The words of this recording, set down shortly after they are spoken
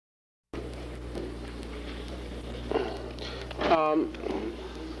Um,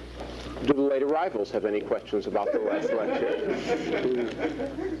 do the late arrivals have any questions about the last lecture?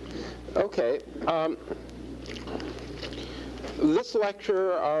 Okay. This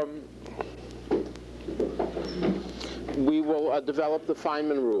lecture, we will develop the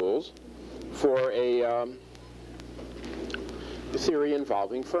Feynman rules for a theory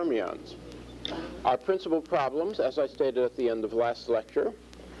involving fermions. Our principal problems, as I stated at the end of last lecture,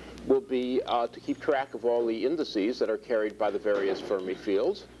 will be to keep track of all the indices that are carried by the various Fermi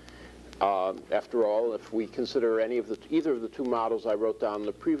fields. After all, if we consider either of the two models I wrote down in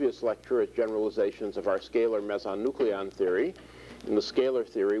the previous lecture as generalizations of our scalar meson-nucleon theory, in the scalar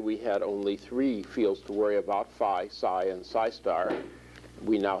theory we had only 3 fields to worry about, phi, psi, and psi star.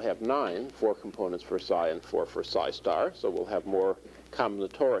 We now have 9, 4 components for psi and 4 for psi star, so we'll have more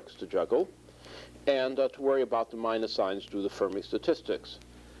combinatorics to juggle, and to worry about the minus signs due to Fermi statistics.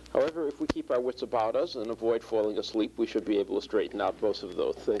 However, if we keep our wits about us and avoid falling asleep, we should be able to straighten out both of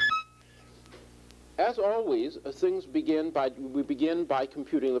those things. As always, we begin by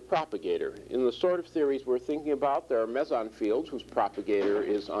computing the propagator. In the sort of theories we're thinking about, there are meson fields whose propagator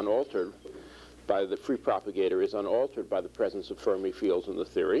is unaltered by the free propagator is unaltered by the presence of Fermi fields in the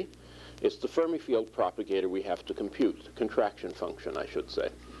theory. It's the Fermi field propagator we have to compute, the contraction function, I should say.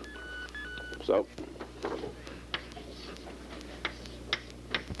 So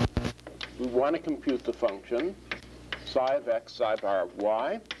we want to compute the function psi of x, psi bar of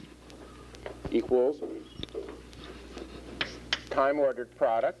y equals time-ordered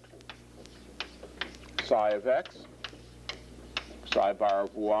product psi of x, psi bar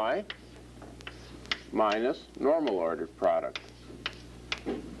of y minus normal-ordered product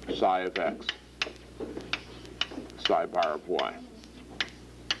psi of x, psi bar of y.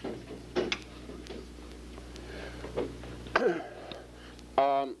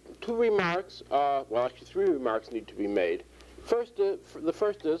 Two remarks, well actually 3 remarks need to be made. The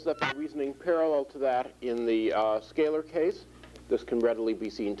first is that by reasoning parallel to that in the scalar case, this can readily be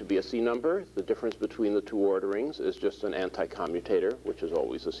seen to be a C number. The difference between the 2 orderings is just an anti-commutator, which is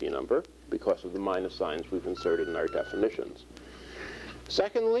always a C number, because of the minus signs we've inserted in our definitions.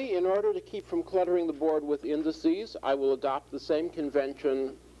 Secondly, in order to keep from cluttering the board with indices, I will adopt the same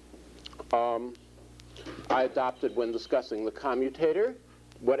convention I adopted when discussing the commutator.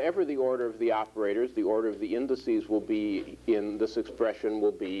 Whatever the order of the operators, the order of the indices will be in this expression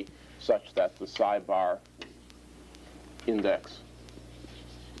will be such that the psi bar index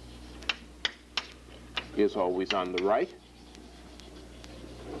is always on the right.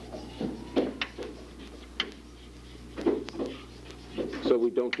 So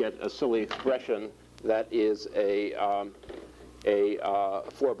we don't get a silly expression that is a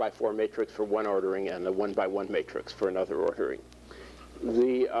 4x4 matrix for one ordering and a 1x1 matrix for another ordering.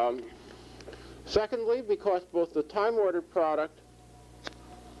 Secondly, because both the time-ordered product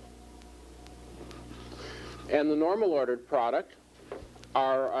and the normal-ordered product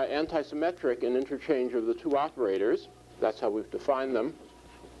are antisymmetric in interchange of the 2 operators, that's how we've defined them,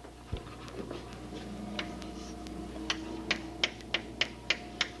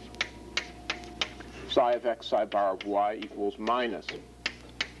 psi of x, psi bar of y equals minus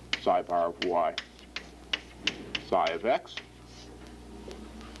psi bar of y, psi of x.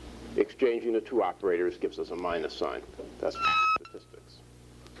 Exchanging the 2 operators gives us a minus sign. That's statistics.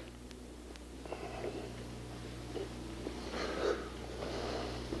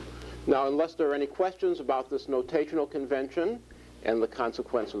 Now, unless there are any questions about this notational convention and the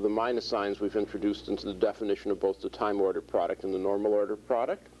consequence of the minus signs we've introduced into the definition of both the time-ordered product and the normal-ordered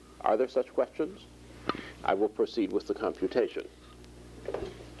product, are there such questions? I will proceed with the computation.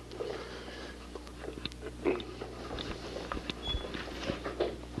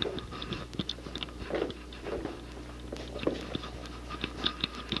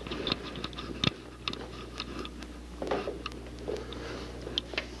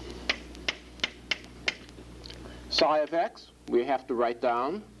 Psi of x, we have to write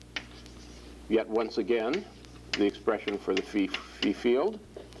down, yet once again, the expression for the phi field.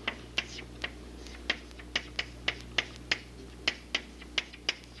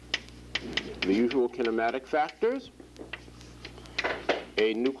 The usual kinematic factors,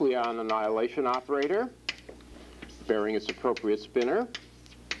 a nucleon annihilation operator bearing its appropriate spinner,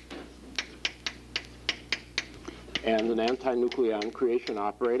 and an anti-nucleon creation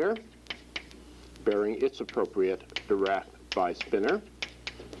operator bearing its appropriate Dirac bispinner,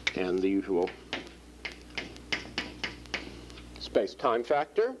 and the usual space-time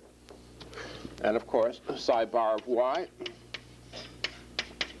factor, and of course psi bar of y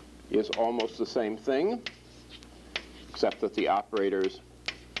is almost the same thing, except that the operators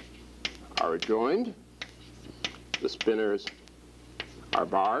are adjoined. The spinners are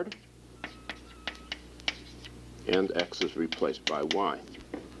barred, and x is replaced by y.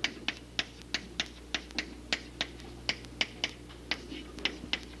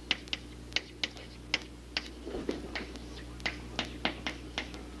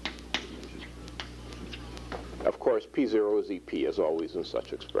 Of course, P0 is EP, as always in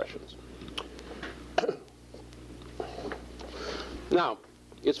such expressions. Now,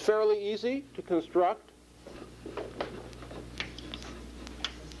 it's fairly easy to construct.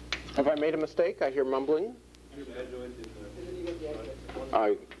 Have I made a mistake? I hear mumbling.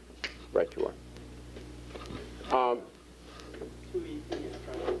 Right, you are.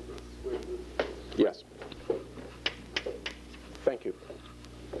 Yes. Thank you.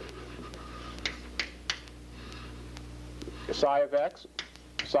 Psi of x,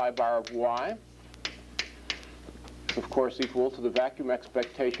 psi bar of y, is of course equal to the vacuum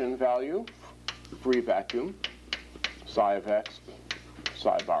expectation value, free vacuum, psi of x,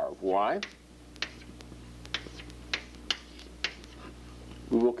 psi bar of y.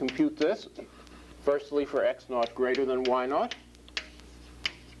 We will compute this, firstly for x naught greater than y naught,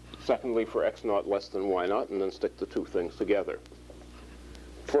 secondly for x naught less than y naught, and then stick the two things together.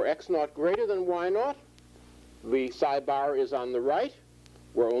 For x naught greater than y naught, the psi bar is on the right,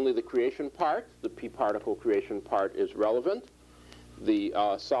 where only the creation part, the p-particle creation part, is relevant. The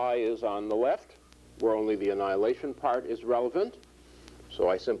psi is on the left, where only the annihilation part is relevant. So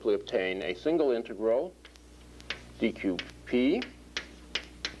I simply obtain a single integral, d cubed p,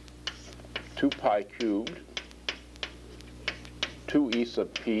 2 pi cubed, 2e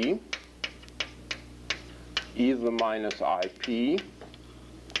sub p, e to the minus ip,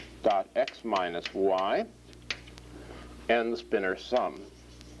 dot x minus y, and the spinor sum.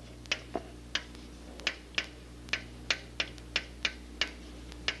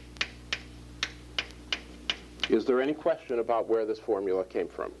 Is there any question about where this formula came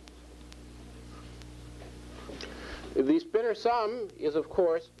from? The spinor sum is, of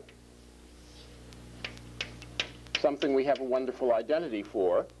course, something we have a wonderful identity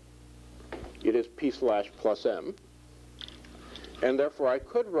for. It is p slash plus m. And therefore, I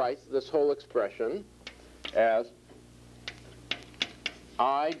could write this whole expression as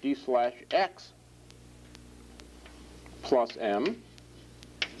I d slash x plus m.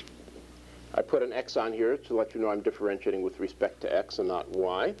 I put an x on here to let you know I'm differentiating with respect to x and not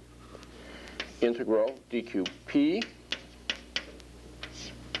y. Integral d cubed p,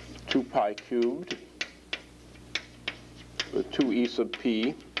 2 pi cubed, with 2e sub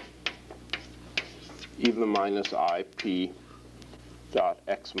p, e to the minus ip, dot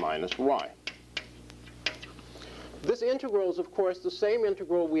x minus y. This integral is, of course, the same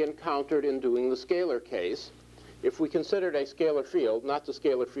integral we encountered in doing the scalar case. If we considered a scalar field, not the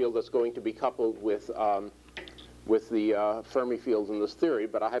scalar field that's going to be coupled with the Fermi fields in this theory,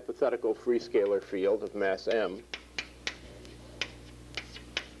 but a hypothetical free scalar field of mass m,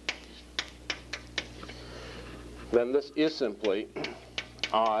 then this is simply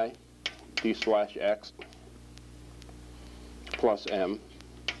I d slash x plus m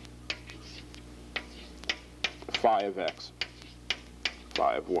phi of x,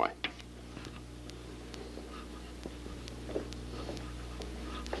 phi of y.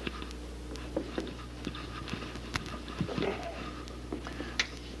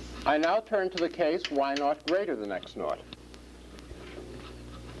 I now turn to the case y naught greater than x naught.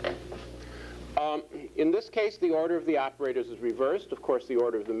 In this case, the order of the operators is reversed. Of course, the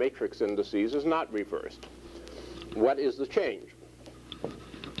order of the matrix indices is not reversed. What is the change?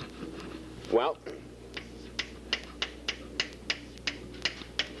 Well,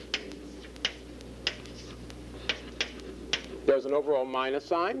 there's an overall minus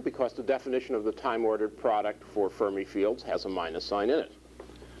sign because the definition of the time-ordered product for Fermi fields has a minus sign in it.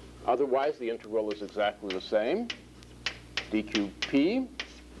 Otherwise, the integral is exactly the same. D cubed p,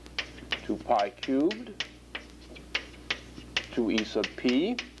 2 pi cubed, 2e sub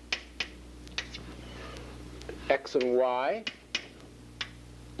p, x and y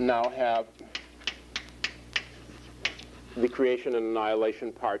now have the creation and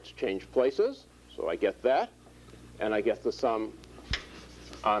annihilation parts change places. So I get that. And I get the sum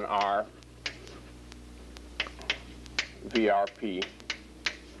on R VRP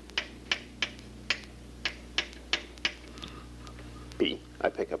P. I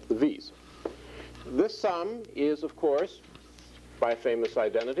pick up the V's. This sum is, of course, by a famous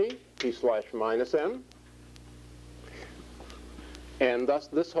identity, P slash minus M. And thus,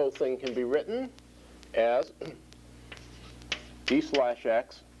 this whole thing can be written as D slash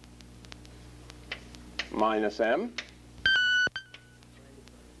X minus M.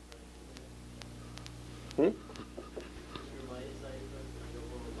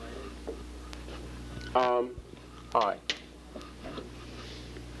 I.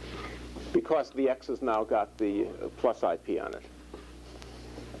 Because the x has now got the plus IP on it.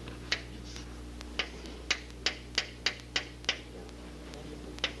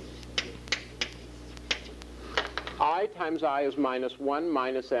 I times I is minus 1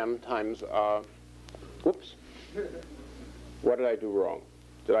 minus m times, whoops. What did I do wrong?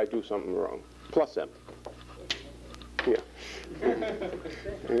 Did I do something wrong? Plus m. Here.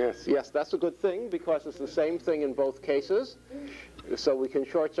 Yes, that's a good thing because it's the same thing in both cases. So we can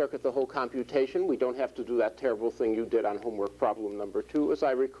short circuit the whole computation. We don't have to do that terrible thing you did on homework problem number 2, as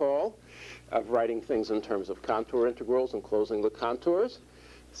I recall, of writing things in terms of contour integrals and closing the contours,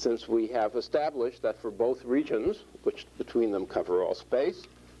 since we have established that for both regions, which between them cover all space,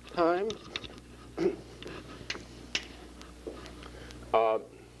 time,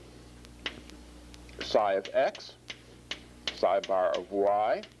 psi of x, psi bar of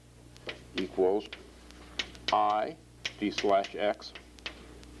y equals I d slash x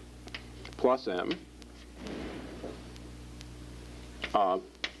plus m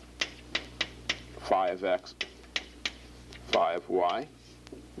phi of x, phi of y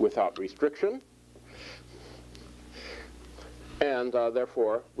without restriction. And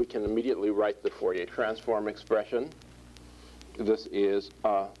therefore, we can immediately write the Fourier transform expression. This is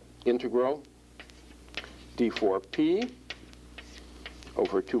integral d4p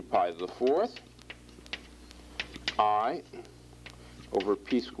over 2 pi to the 4th I over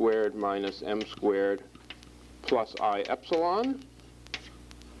p squared minus m squared plus I epsilon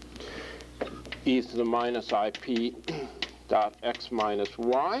e to the minus ip dot x minus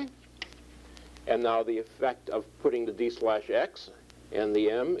y. And now the effect of putting the d slash x and the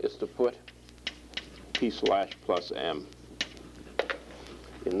m is to put p slash plus m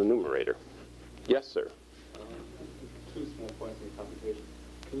in the numerator. Yes, sir? Two small points in the computation.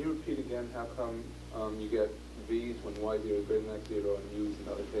 Can you repeat again how come you get v's when y0 is greater than x0 and u's in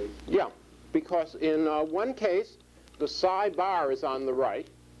the other case? Yeah, because in one case, the psi bar is on the right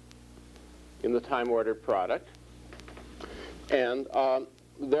in the time-ordered product. And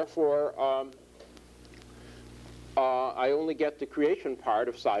therefore, I only get the creation part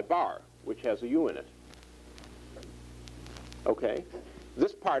of psi bar, which has a u in it. Okay?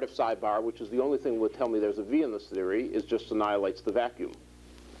 This part of psi bar, which is the only thing that would tell me there's a v in this theory, is just annihilates the vacuum.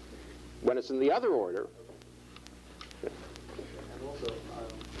 When it's in the other order... And also,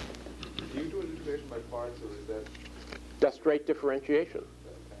 do you do an integration by parts, or is that... That's straight differentiation. Okay.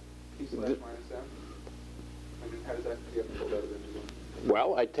 P slash minus m? I mean, how does that get pulled out of the integral?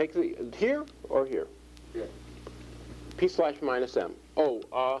 Well, I take the... Here or here? Yeah. P slash minus m. Oh,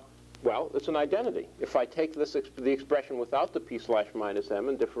 well, it's an identity. If I take this the expression without the p slash minus m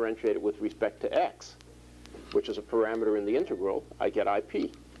and differentiate it with respect to x, which is a parameter in the integral, I get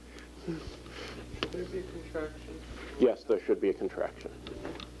IP. Should there be a contraction? Yes, there should be a contraction.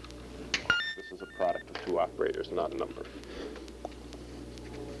 This is a product of two operators, not a number.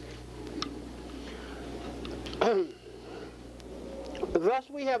 Thus,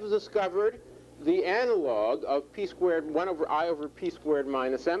 we have discovered the analog of p squared, 1 over I over p squared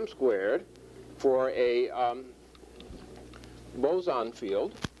minus m squared for a boson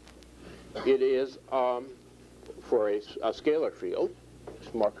field. It is for a scalar field.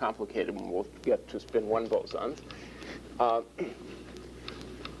 It's more complicated when we'll get to spin 1 bosons.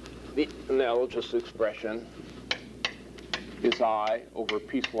 The analogous expression is I over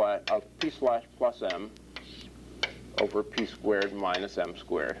p slash plus m over p squared minus m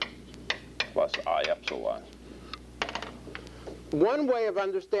squared plus I epsilon. One way of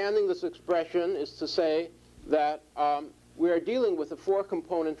understanding this expression is to say that we are dealing with a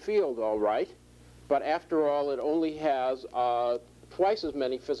 4-component field, all right, but after all, it only has twice as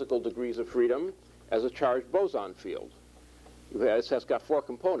many physical degrees of freedom as a charged boson field. It has got 4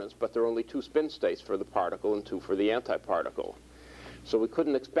 components, but there are only 2 spin states for the particle and 2 for the antiparticle. So we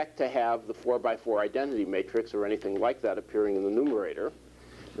couldn't expect to have the 4x4 identity matrix or anything like that appearing in the numerator.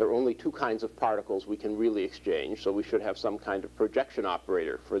 There are only 2 kinds of particles we can really exchange, so we should have some kind of projection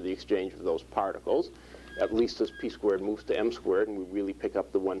operator for the exchange of those particles, at least as p squared moves to m squared and we really pick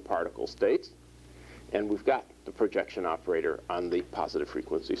up the 1 particle states. And we've got the projection operator on the positive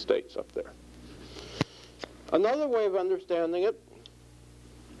frequency states up there. Another way of understanding it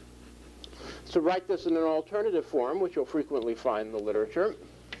is to write this in an alternative form, which you'll frequently find in the literature.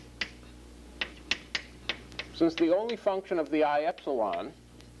 Since the only function of the I epsilon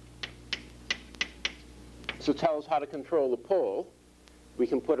is to tell us how to control the pole, we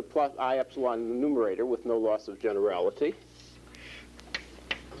can put a plus I epsilon in the numerator with no loss of generality.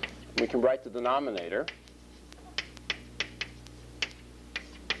 We can write the denominator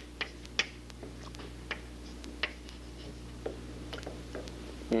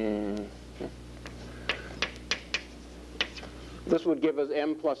This would give us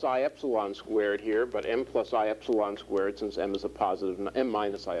m plus I epsilon squared here, but m plus I epsilon squared, since m is a positive, m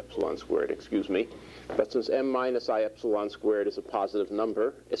minus I epsilon squared, excuse me. But since m minus I epsilon squared is a positive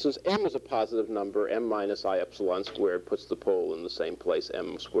number, since m is a positive number, m minus I epsilon squared puts the pole in the same place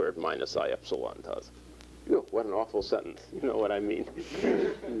m squared minus I epsilon does. Ew, what an awful sentence. You know what I mean.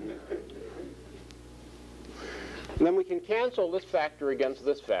 And then we can cancel this factor against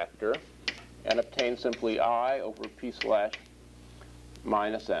this factor and obtain simply I over p slash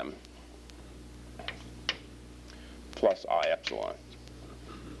minus m plus I epsilon.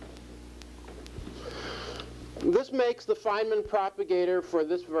 This makes the Feynman propagator for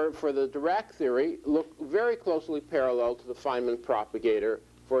this for the Dirac theory look very closely parallel to the Feynman propagator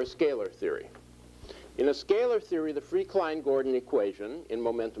for a scalar theory. In a scalar theory, the free Klein-Gordon equation in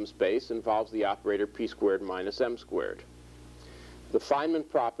momentum space involves the operator p squared minus m squared. The Feynman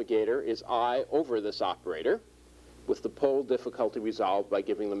propagator is I over this operator, with the pole difficulty resolved by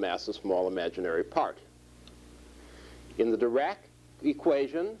giving the mass a small imaginary part. In the Dirac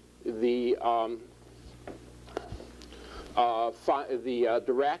equation, the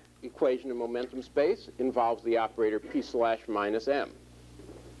Dirac equation in momentum space involves the operator p slash minus m.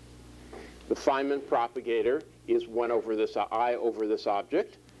 The Feynman propagator is 1 over this I over this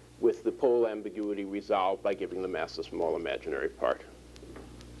object, with the pole ambiguity resolved by giving the mass a small imaginary part.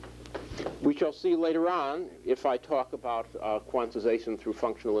 We shall see later on, if I talk about quantization through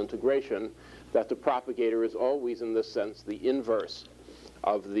functional integration, that the propagator is always, in this sense, the inverse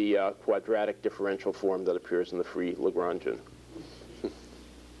of the quadratic differential form that appears in the free Lagrangian.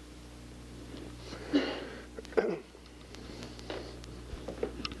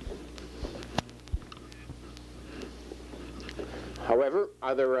 However,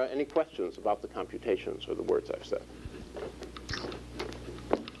 are there any questions about the computations or the words I've said?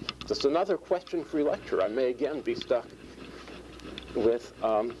 Just another question-free lecture. I may again be stuck with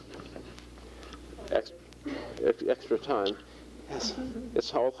extra time. Yes,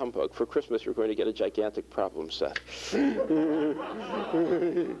 it's all humbug. For Christmas, you're going to get a gigantic problem set.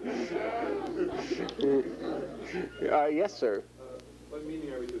 Yes, sir. What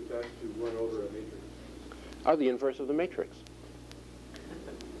meaning are we to attach to 1 over a matrix? Oh, the inverse of the matrix.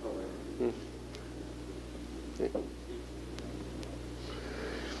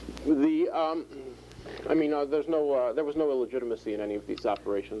 I mean, there was no illegitimacy in any of these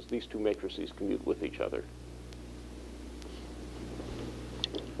operations. These two matrices commute with each other.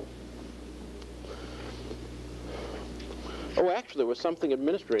 Oh, actually, there was something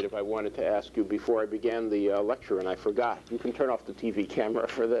administrative I wanted to ask you before I began the lecture, and I forgot. You can turn off the TV camera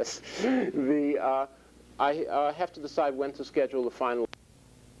for this. I have to decide when to schedule the final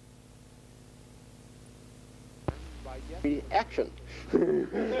action.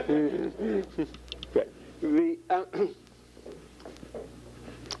 Okay.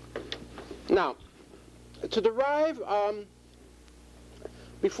 Now, to derive,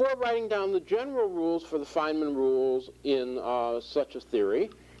 before writing down the general rules for the Feynman rules in such a theory,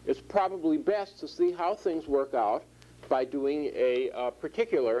 it's probably best to see how things work out by doing a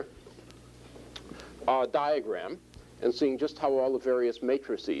particular diagram and seeing just how all the various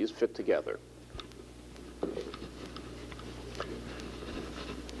matrices fit together.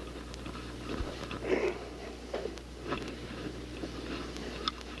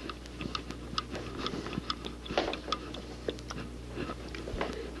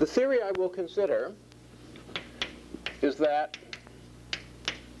 The theory I will consider is that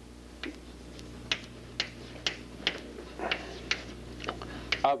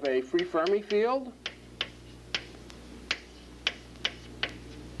of a free Fermi field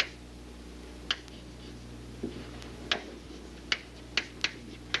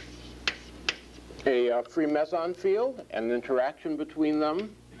a free meson field and an interaction between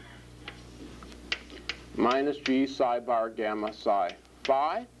them minus g psi bar gamma psi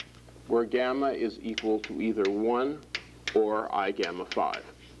phi, where gamma is equal to either 1 or I gamma 5.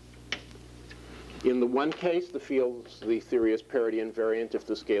 In the one case, the theory is parity invariant if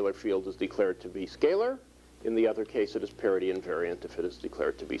the scalar field is declared to be scalar. In the other case, it is parity invariant if it is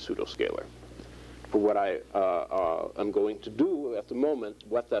declared to be pseudoscalar. For what I am going to do at the moment,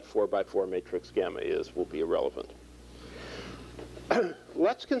 what that 4x4 matrix gamma is will be irrelevant.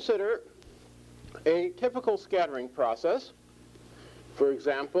 Let's consider a typical scattering process. For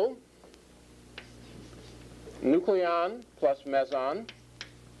example, nucleon plus meson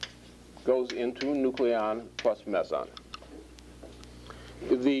goes into nucleon plus meson.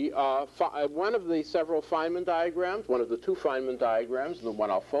 One of the several Feynman diagrams, one of the two Feynman diagrams, the one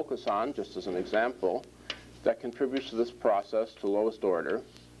I'll focus on just as an example, that contributes to this process to lowest order,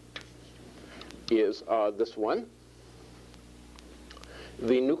 is this one.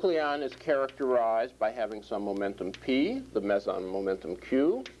 The nucleon is characterized by having some momentum p, the meson momentum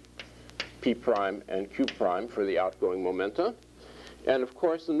q, p prime and q prime for the outgoing momenta. And of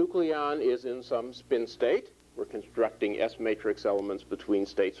course, the nucleon is in some spin state. We're constructing S matrix elements between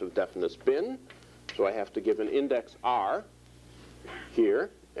states of definite spin. So I have to give an index r here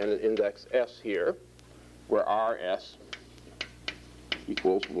and an index s here, where rs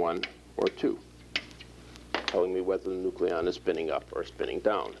equals 1 or 2, telling me whether the nucleon is spinning up or spinning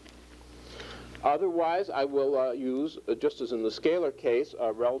down. Otherwise, I will use, just as in the scalar case,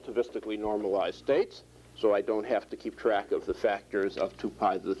 relativistically normalized states, so I don't have to keep track of the factors of 2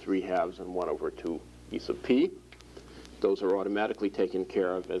 pi to the 3 halves and 1 over 2 e sub p. Those are automatically taken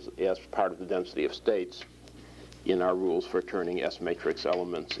care of as part of the density of states in our rules for turning S matrix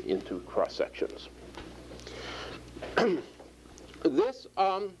elements into cross-sections. This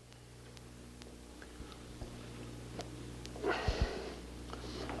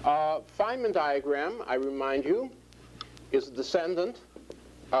Feynman diagram, I remind you, is a descendant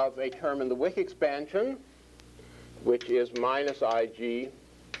of a term in the Wick expansion, which is minus ig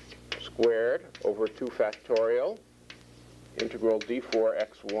squared over 2 factorial integral d4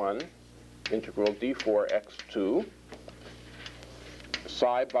 x1 integral d4 x2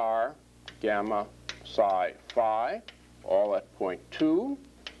 psi bar gamma psi phi, all at point 2.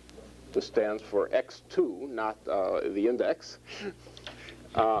 This stands for x2, not the index.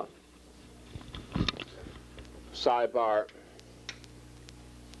 Psi bar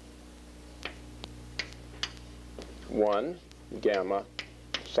 1 gamma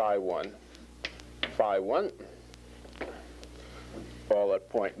psi 1 phi 1, all at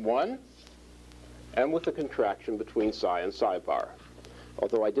point 1, and with a contraction between psi and psi bar.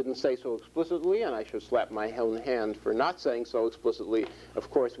 Although I didn't say so explicitly, and I should slap my own hand for not saying so explicitly,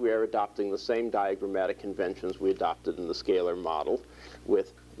 of course we are adopting the same diagrammatic conventions we adopted in the scalar model,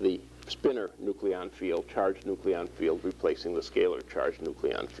 with the spinor nucleon field, charged nucleon field, replacing the scalar charged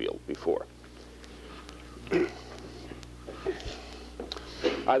nucleon field before.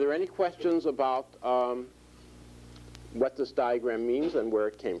 Are there any questions about what this diagram means and where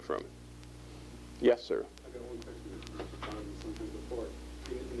it came from? Yes, sir. I got one question sometime before.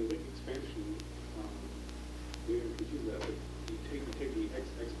 In the Wick expansion, we didn't confuse that, but you take the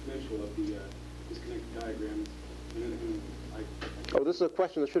exponential of the disconnected diagrams, and then Oh, this is a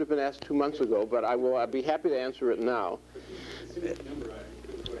question that should have been asked 2 months ago, but I'd be happy to answer it now.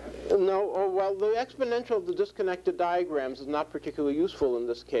 No, oh, well, the exponential of the disconnected diagrams is not particularly useful in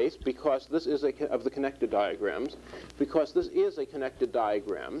this case, because this is of the connected diagrams, because this is a connected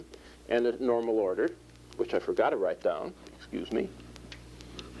diagram and a normal ordered, which I forgot to write down. Excuse me.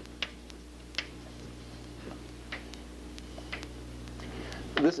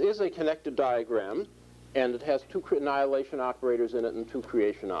 This is a connected diagram, and it has 2 annihilation operators in it and 2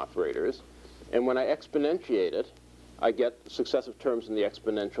 creation operators. And when I exponentiate it, I get successive terms in the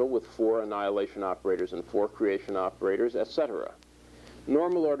exponential with 4 annihilation operators and 4 creation operators, etc.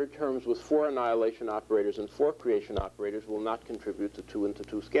 Normal ordered terms with 4 annihilation operators and 4 creation operators will not contribute to 2 into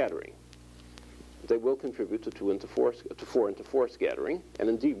 2 scattering. They will contribute to 4 into 4 scattering, and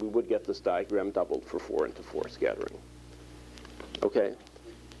indeed we would get this diagram doubled for 4 into 4 scattering. Okay.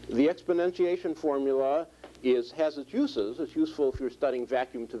 The exponentiation formula has its uses. It's useful if you're studying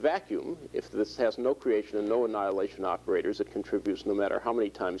vacuum to vacuum. If this has no creation and no annihilation operators, it contributes no matter how many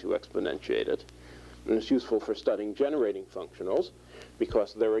times you exponentiate it. And it's useful for studying generating functionals,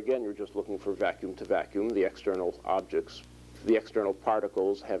 because there again you're just looking for vacuum to vacuum, the external objects, the external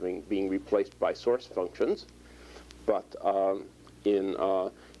particles being replaced by source functions. But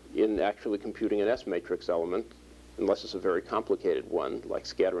in actually computing an S matrix element, unless it's a very complicated one, like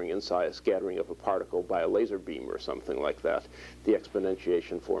scattering of a particle by a laser beam or something like that, the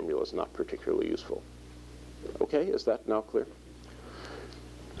exponentiation formula is not particularly useful. Okay, is that now clear?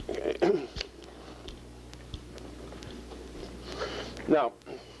 Okay. Now,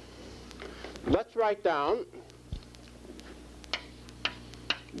 let's write down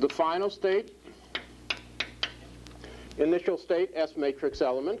the final state, initial state S matrix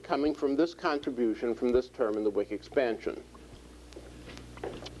element coming from this contribution from this term in the Wick expansion.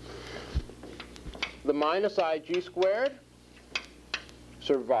 The minus ig squared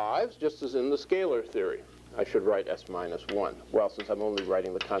survives just as in the scalar theory. I should write S minus 1. Well, since I'm only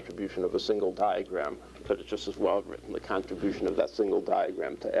writing the contribution of a single diagram, but it's just as well written the contribution of that single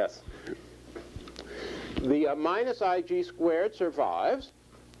diagram to S. The minus ig squared survives.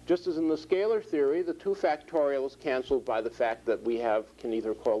 Just as in the scalar theory, the 2 factorial is canceled by the fact that we can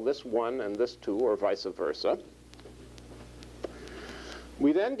either call this 1 and this 2, or vice versa.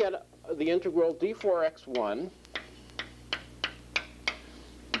 We then get the integral d4x1,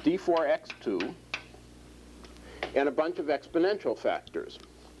 d4x2, and a bunch of exponential factors.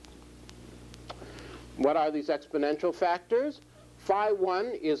 What are these exponential factors? Phi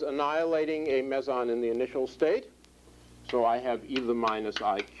 1 is annihilating a meson in the initial state. So I have e to the minus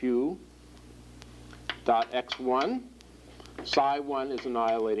iq dot x1. Psi 1 is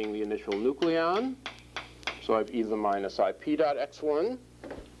annihilating the initial nucleon. So I have e to the minus ip dot x1.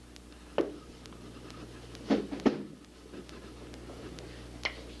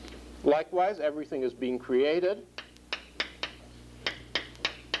 Likewise, everything is being created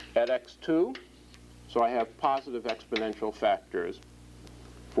at x2. So I have positive exponential factors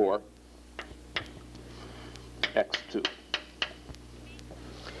for x2.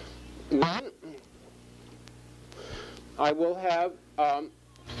 Then I will have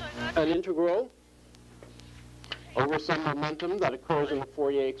an integral over some momentum that occurs in the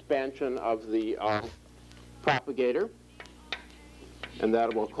Fourier expansion of the propagator. And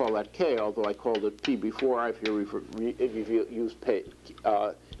that we'll call that k, although I called it p before if you use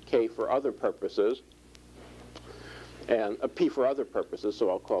k for other purposes. And a p for other purposes, so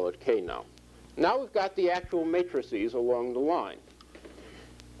I'll call it k now. Now we've got the actual matrices along the line.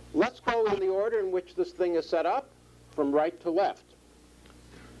 Let's go in the order in which this thing is set up, from right to left.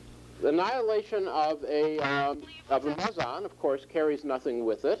 The annihilation of a meson, of course, carries nothing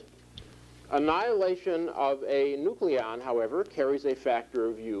with it. Annihilation of a nucleon, however, carries a factor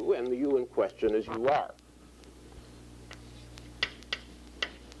of u, and the u in question is ur.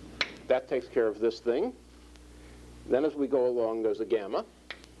 That takes care of this thing. Then as we go along, there's a gamma.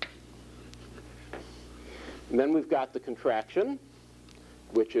 And then we've got the contraction,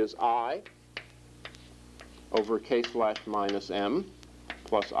 which is I over k slash minus m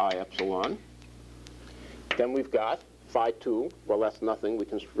plus I epsilon. Then we've got phi 2. Well, that's nothing. We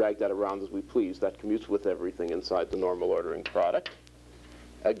can drag that around as we please. That commutes with everything inside the normal ordering product.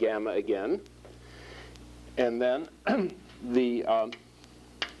 A gamma again. And then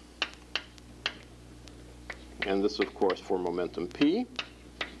and this, of course, for momentum p.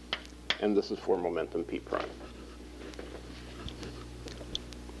 And this is for momentum p prime.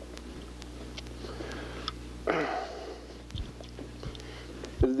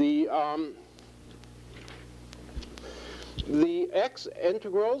 The x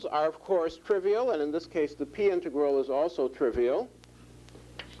integrals are, of course, trivial, and in this case, the p integral is also trivial.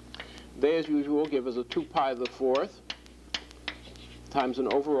 They, as usual, give us a 2 pi to the fourth times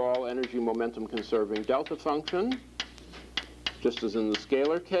an overall energy momentum conserving delta function, just as in the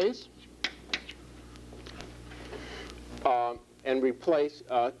scalar case, and replace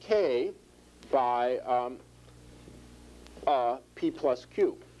k by p plus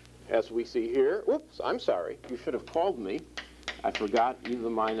q, as we see here. Oops, I'm sorry. You should have called me. I forgot e to the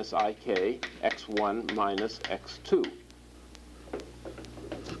minus ik x1 minus x2.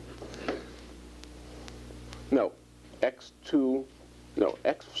 No, x2, no,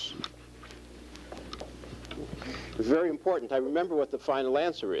 x. It's very important. I remember what the final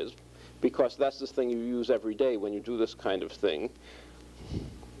answer is, because that's this thing you use every day when you do this kind of thing.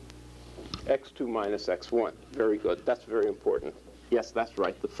 x2 minus x1. Very good. That's very important. Yes, that's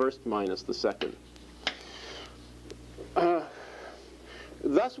right. The first minus the second.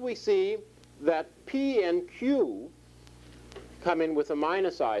 Thus we see that p and q come in with a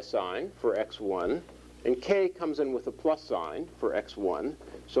minus I sign for x1, and k comes in with a plus sign for x1.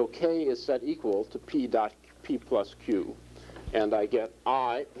 So k is set equal to p dot p plus q. And I get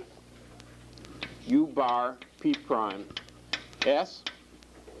I u bar p prime s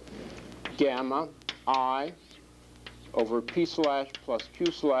gamma I over p slash plus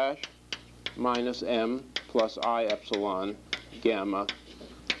q slash minus m plus I epsilon gamma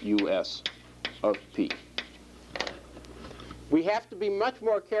us of p. We have to be much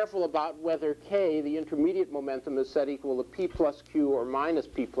more careful about whether k, the intermediate momentum, is set equal to p plus q or minus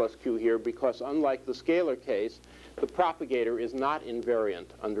p plus q here, because unlike the scalar case, the propagator is not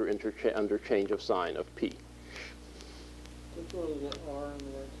invariant under change of sign of p. Which one is it, R and the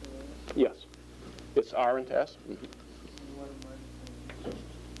x and S? Yes. It's R into S.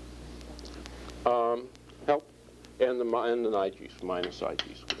 Mm-hmm. Help. And an IG, minus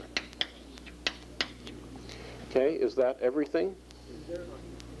IG squared. Okay, is that everything?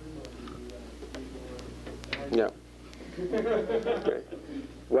 Yeah. Okay.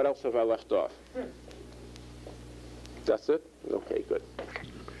 What else have I left off? That's it? Okay, good.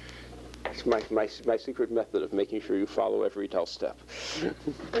 It's my secret method of making sure you follow every step.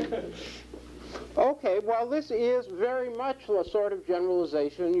 Okay, well, this is very much the sort of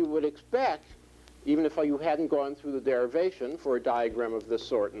generalization you would expect even if you hadn't gone through the derivation for a diagram of this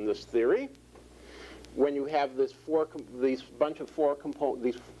sort in this theory. When you have this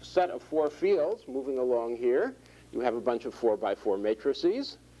set of four fields moving along here, you have a bunch of 4x4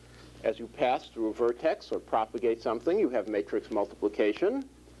 matrices. As you pass through a vertex or propagate something, you have matrix multiplication.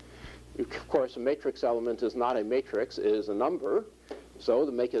 Of course, a matrix element is not a matrix, it is a number. So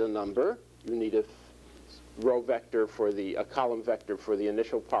to make it a number, you need a column vector for the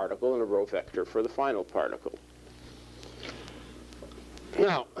initial particle and a row vector for the final particle.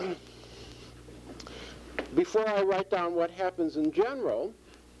 Now, before I write down what happens in general,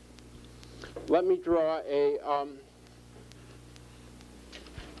 let me draw a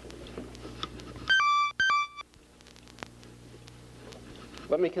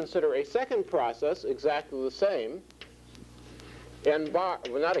let me consider a second process exactly the same, well,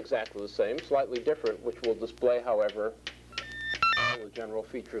 not exactly the same, slightly different, which will display, however, all the general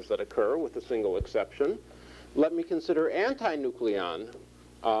features that occur with a single exception. Let me consider antinucleon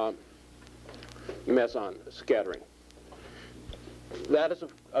meson scattering. That is,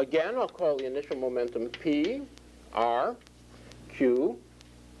 again, I'll call the initial momentum P, R, Q,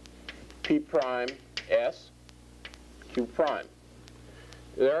 P prime, S, Q prime.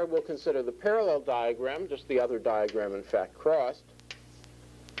 There we'll consider the parallel diagram, just the other diagram, in fact, crossed.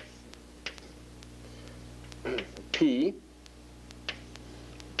 P,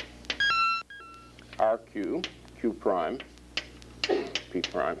 RQ, Q prime, P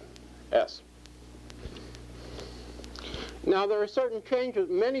prime, S. Now there are certain changes.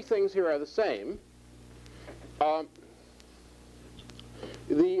 Many things here are the same.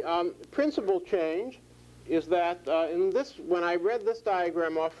 The principal change is that when I read this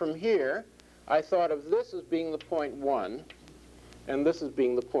diagram off from here, I thought of this as being the point 1, and this as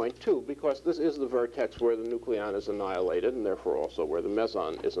being the point 2, because this is the vertex where the nucleon is annihilated, and therefore also where the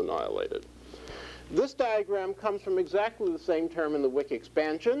meson is annihilated. This diagram comes from exactly the same term in the Wick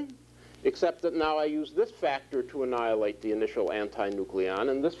expansion, except that now I use this factor to annihilate the initial antinucleon,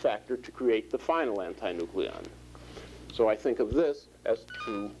 and this factor to create the final antinucleon. So I think of this as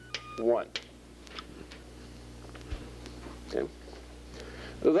 2, 1. Okay.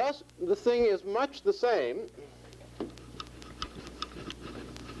 Thus, the thing is much the same.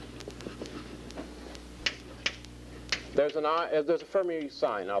 There's a Fermi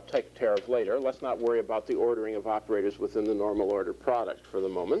sign I'll take care of later. Let's not worry about the ordering of operators within the normal order product for the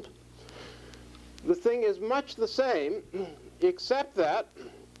moment. The thing is much the same, except that,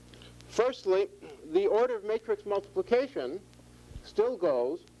 firstly, the order of matrix multiplication still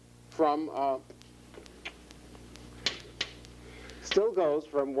goes from 1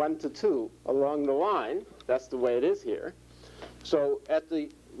 to 2 along the line. That's the way it is here. So at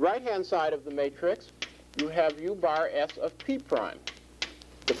the right-hand side of the matrix, you have U bar S of P prime,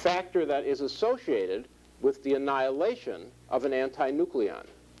 the factor that is associated with the annihilation of an antinucleon.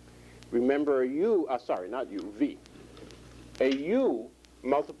 Remember, V. A U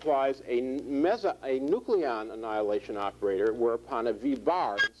multiplies a nucleon annihilation operator, whereupon a V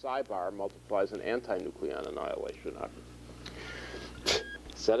bar and psi bar multiplies an antinucleon annihilation operator.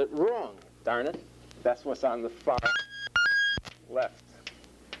 Said it wrong, darn it. That's what's on the far left.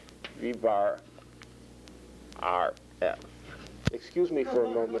 V bar RF. Excuse me for a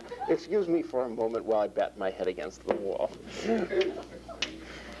moment. Excuse me for a moment while I bat my head against the wall.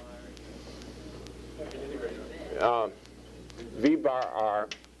 V bar R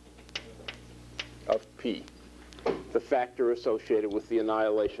of P, the factor associated with the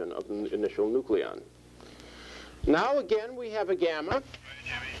annihilation of the initial nucleon. Now again we have a gamma.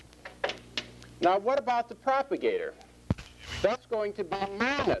 Now what about the propagator? That's going to be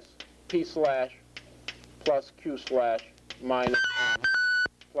minus P slash plus Q slash minus M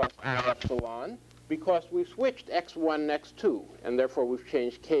plus R epsilon, because we've switched x1 and x2, and therefore we've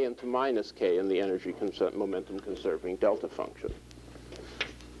changed k into minus k in the energy momentum conserving delta function.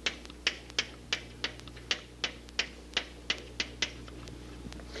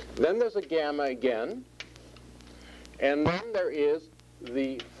 Then there's a gamma again, and then there is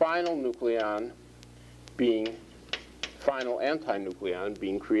the final nucleon final antinucleon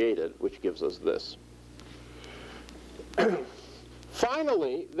being created, which gives us this.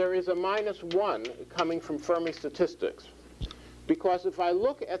 Finally, there is a -1 coming from Fermi statistics, because if I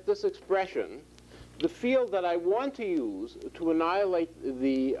look at this expression, the field that I want to use to annihilate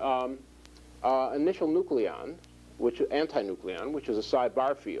the initial nucleon, antinucleon, which is a psi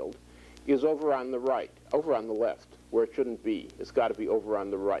bar field, is over on the left, where it shouldn't be. It's got to be over on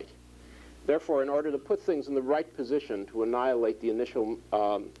the right. Therefore, in order to put things in the right position to annihilate the initial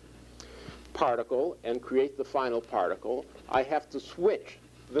particle and create the final particle, I have to switch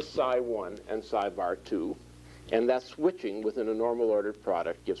this psi 1 and psi bar 2, and that switching within a normal ordered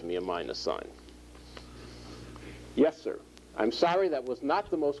product gives me a minus sign. Yes, sir. I'm sorry that was not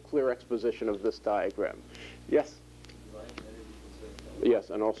the most clear exposition of this diagram. Yes? Yes,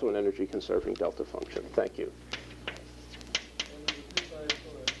 and also an energy conserving delta function. Thank you.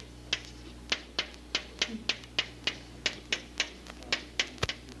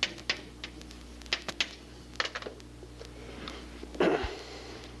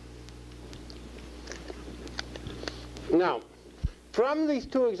 Now, from these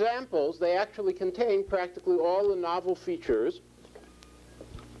two examples, they actually contain practically all the novel features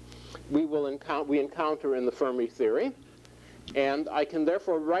we encounter in the Fermi theory, and I can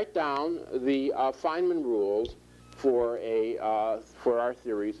therefore write down the Feynman rules for our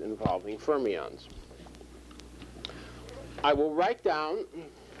theories involving fermions. I will write down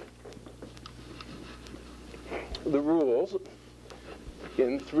the rules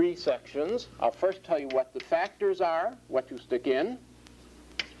in 3 sections. I'll first tell you what the factors are, what you stick in.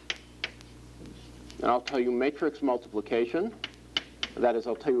 And I'll tell you matrix multiplication. That is,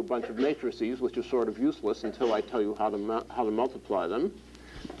 I'll tell you a bunch of matrices, which is sort of useless until I tell you how to multiply them.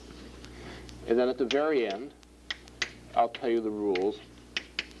 And then at the very end, I'll tell you the rules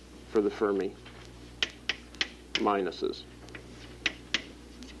for the Fermi minuses.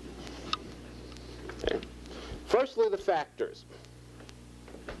 Okay. Firstly, the factors.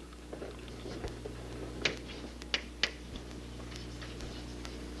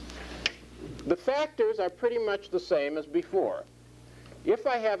 The factors are pretty much the same as before. If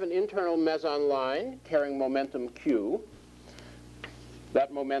I have an internal meson line carrying momentum q,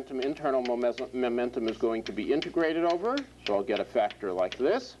 that internal momentum is going to be integrated over, so I'll get a factor like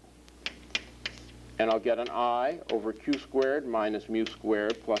this. And I'll get an I over q squared minus mu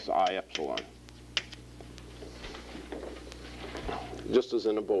squared plus I epsilon. Just as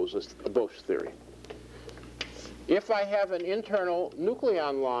in a Bosch theory. If I have an internal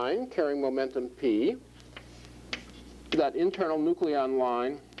nucleon line carrying momentum p, that internal nucleon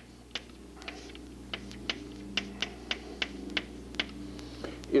line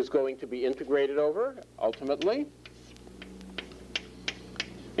is going to be integrated over, ultimately.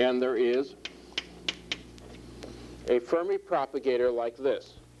 And there is a Fermi propagator like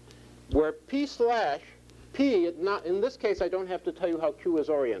this, where P, in this case I don't have to tell you how Q is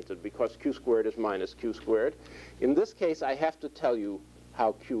oriented, because Q squared is minus Q squared. In this case I have to tell you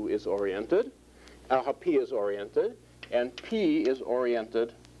how Q is oriented, how P is oriented, and P is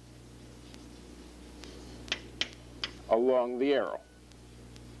oriented along the arrow.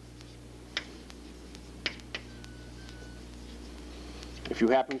 If you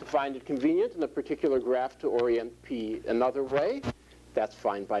happen to find it convenient in a particular graph to orient P another way, that's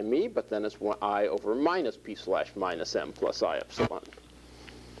fine by me, but then it's I over minus P slash minus M plus I epsilon.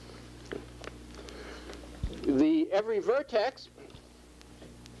 Every vertex,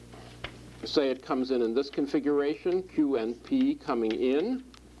 say it comes in this configuration, Q and P coming in,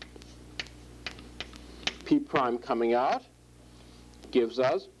 P prime coming out, gives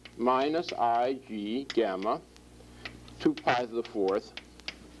us minus IG gamma 2 pi to the 4th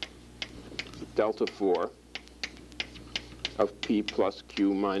delta 4 of P plus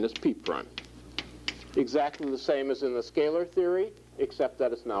Q minus P prime. Exactly the same as in the scalar theory, except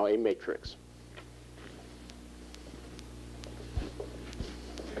that it's now a matrix.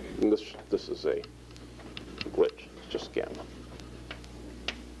 And this is a glitch, just gamma.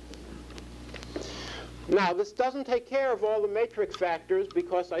 Now, this doesn't take care of all the matrix factors,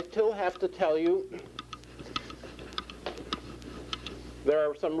 because I still have to tell you there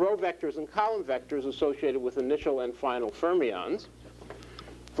are some row vectors and column vectors associated with initial and final fermions.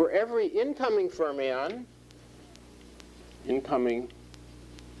 For every incoming fermion, incoming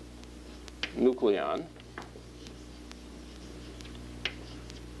nucleon,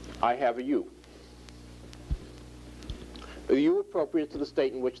 I have a U. A U appropriate to the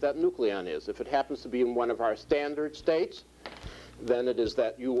state in which that nucleon is. If it happens to be in one of our standard states, then it is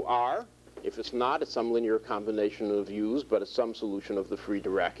that UR. If it's not, it's some linear combination of U's, but it's some solution of the free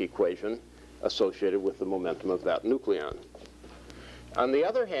Dirac equation associated with the momentum of that nucleon. On the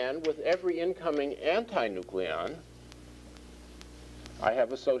other hand, with every incoming antinucleon, I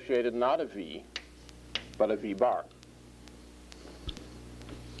have associated not a V, but a V bar,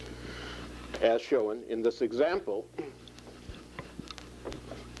 as shown in this example,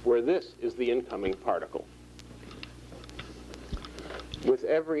 where this is the incoming particle. With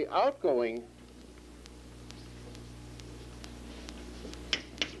every outgoing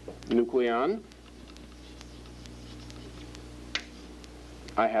nucleon,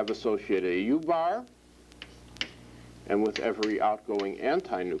 I have associated a U bar and with every outgoing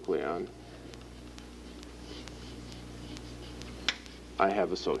antinucleon, I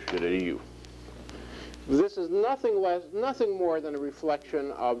have associated a U. This is nothing more than a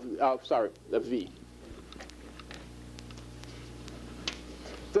reflection of V.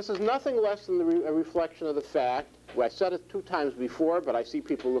 This is nothing less than a reflection of the fact, well, I said it 2 times before, but I see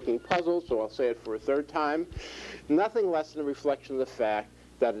people looking puzzled, so I'll say it for a 3rd time. Nothing less than a reflection of the fact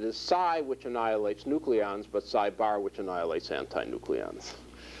that it is psi which annihilates nucleons, but psi bar which annihilates antinucleons.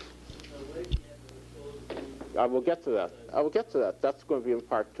 I will get to that. I will get to that. That's going to be in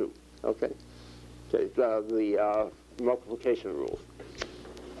part 2. Okay? Okay, the multiplication rules.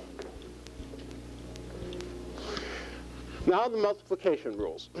 Now the multiplication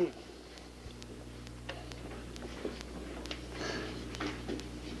rules.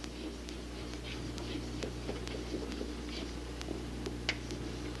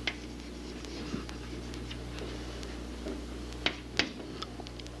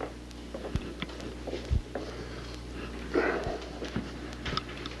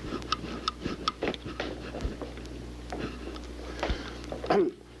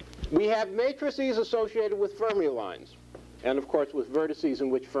 We have matrices associated with Fermi lines, and of course with vertices in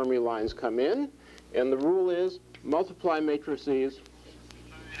which Fermi lines come in. And the rule is multiply matrices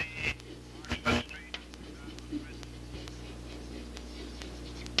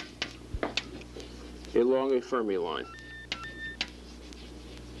along a Fermi line.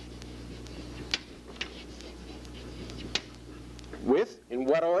 With, in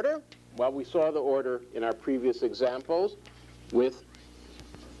what order? Well, we saw the order in our previous examples, with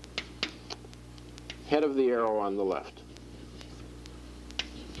head of the arrow on the left.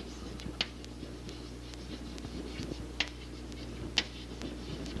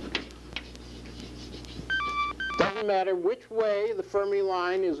 Doesn't matter which way the Fermi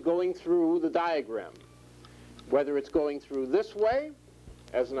line is going through the diagram. Whether it's going through this way,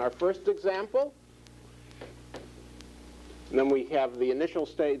 as in our first example, and then we have the initial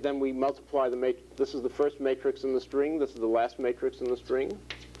state, then we multiply the matrix. This is the first matrix in the string, this is the last matrix in the string.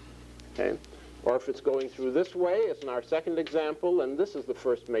 Okay? Or if it's going through this way, as in our second example, and this is the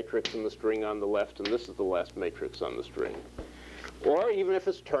first matrix in the string on the left, and this is the last matrix on the string. Or even if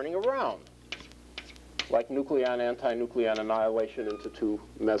it's turning around, like nucleon-antinucleon annihilation into 2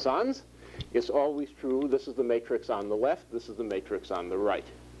 mesons, it's always true, this is the matrix on the left, this is the matrix on the right.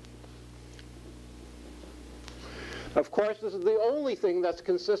 Of course, this is the only thing that's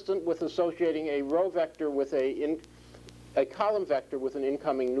consistent with associating a row vector with a column vector with an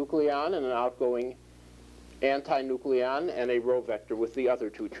incoming nucleon and an outgoing antinucleon, and a row vector with the other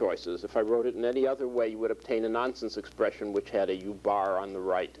 2 choices. If I wrote it in any other way, you would obtain a nonsense expression which had a U bar on the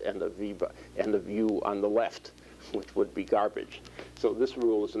right and a V bar, and a U on the left, which would be garbage. So this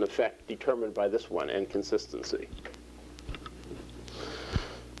rule is in effect determined by this one, and consistency.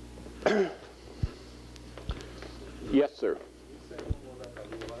 Yes, sir.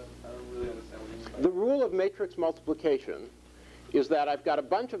 The rule of matrix multiplication is that I've got a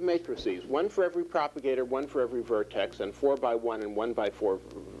bunch of matrices, 1 for every propagator, 1 for every vertex, and 4 by 1 and 1 by 4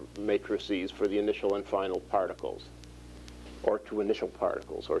 matrices for the initial and final particles, or 2 initial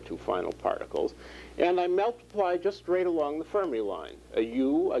particles, or 2 final particles. And I multiply just straight along the Fermi line. A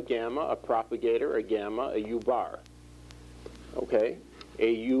U, a gamma, a propagator, a gamma, a U bar. Okay?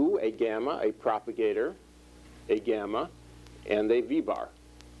 A U, a gamma, a propagator, a gamma, and a V bar.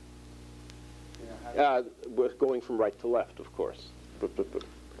 We're going from right to left, of course.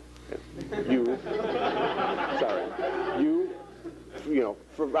 U, sorry, U,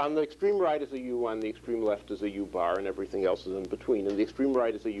 on the extreme right is a U, on the extreme left is a U bar, and everything else is in between. And the extreme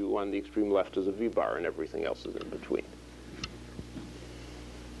right is a U, on the extreme left is a V bar, and everything else is in between.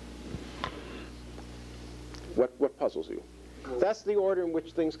 What puzzles you? That's the order in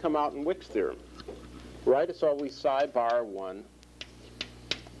which things come out in Wick's theorem. Right? It's always psi bar 1.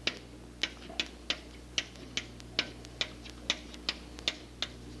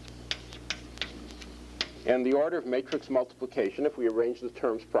 And the order of matrix multiplication, if we arrange the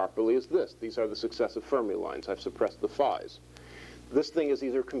terms properly, is this. These are the successive Fermi lines. I've suppressed the phi's. This thing is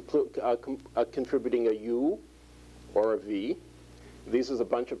either contributing a U or a V. These is a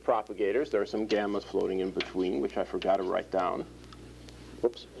bunch of propagators. There are some gammas floating in between, which I forgot to write down.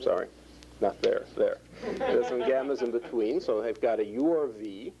 Whoops, sorry. Not there, there. There's some gammas in between, so I've got a U or a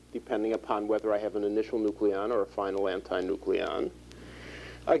V, depending upon whether I have an initial nucleon or a final antinucleon.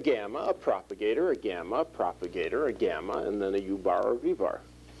 A gamma, a propagator, a gamma, a propagator, a gamma, and then a U bar or V bar.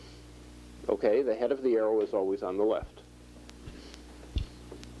 Okay, the head of the arrow is always on the left.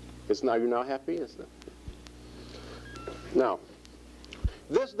 Are you now happy? Now,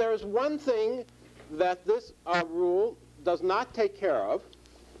 there's one thing that this rule does not take care of,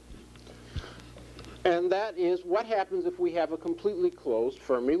 and that is what happens if we have a completely closed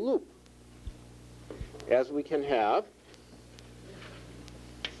Fermi loop, as we can have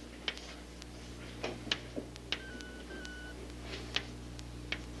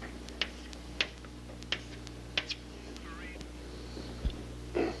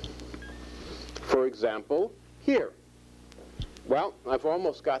for example here. Well, I've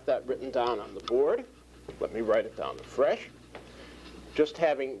almost got that written down on the board. Let me write it down afresh. Just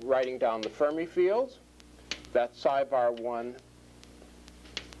writing down the Fermi fields, that's psi bar 1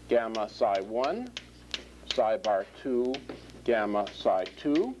 gamma psi 1, psi bar 2 gamma psi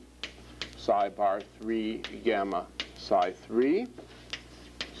 2, psi bar 3 gamma psi 3,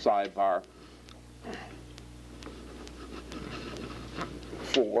 psi bar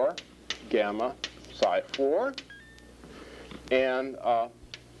 4 gamma psi 4, and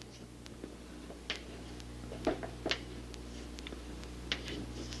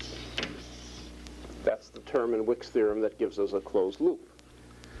that's the term in Wick's theorem that gives us a closed loop.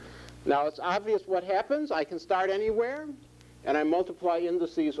 Now it's obvious what happens. I can start anywhere, and I multiply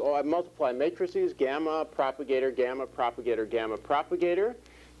indices, or I multiply matrices, gamma, propagator, gamma, propagator, gamma, propagator.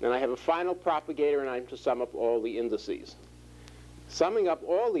 Then I have a final propagator, and I'm to sum up all the indices. Summing up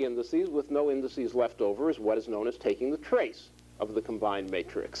all the indices with no indices left over is what is known as taking the trace of the combined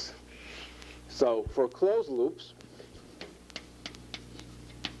matrix. So for closed loops,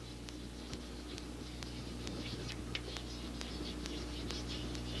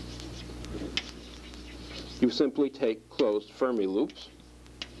 you simply take closed Fermi loops,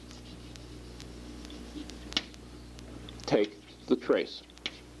 take the trace.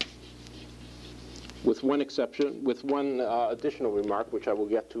 With one exception, with one additional remark, which I will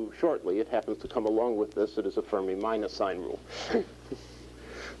get to shortly. It happens to come along with this. It is a Fermi minus sign rule.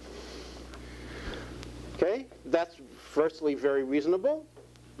 Okay, that's firstly very reasonable.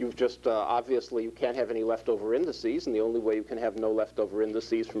 You've just, obviously, you can't have any leftover indices, and the only way you can have no leftover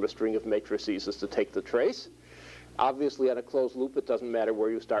indices from a string of matrices is to take the trace. Obviously, on a closed loop, it doesn't matter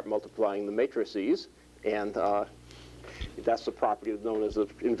where you start multiplying the matrices, and that's the property known as the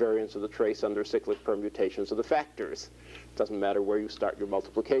invariance of the trace under cyclic permutations of the factors. It doesn't matter where you start your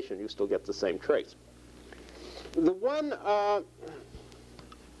multiplication, you still get the same trace. The one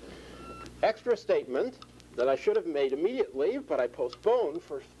extra statement that I should have made immediately, but I postponed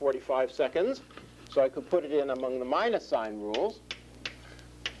for 45 seconds, so I could put it in among the minus sign rules,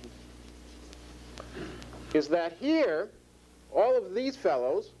 is that here, all of these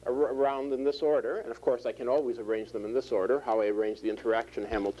fellows are around in this order, and of course I can always arrange them in this order. How I arrange the interaction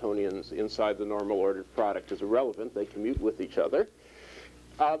Hamiltonians inside the normal ordered product is irrelevant. They commute with each other.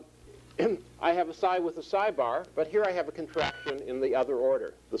 I have a psi with a psi bar, but here I have a contraction in the other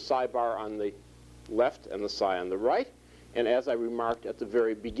order, the psi bar on the left and the psi on the right. And as I remarked at the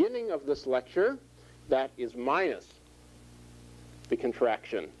very beginning of this lecture, that is minus the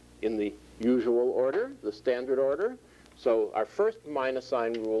contraction in the usual order, the standard order. So our first minus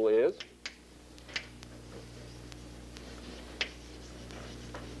sign rule is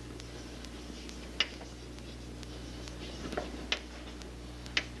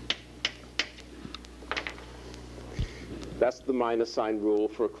that's the minus sign rule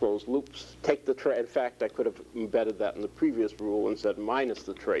for closed loops. Take the trace. In fact, I could have embedded that in the previous rule and said minus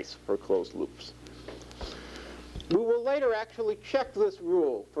the trace for closed loops. We will later actually check this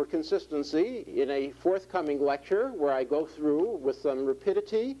rule for consistency in a forthcoming lecture where I go through with some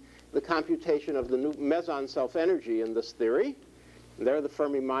rapidity the computation of the meson self-energy in this theory. And there the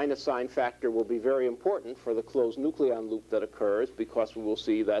Fermi minus sign factor will be very important for the closed nucleon loop that occurs, because we will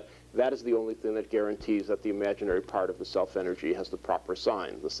see that that is the only thing that guarantees that the imaginary part of the self-energy has the proper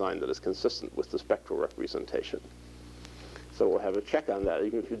sign, the sign that is consistent with the spectral representation. So we'll have a check on that.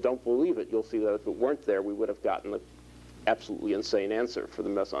 Even if you don't believe it, you'll see that if it weren't there, we would have gotten an absolutely insane answer for the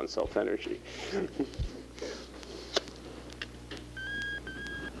meson self-energy.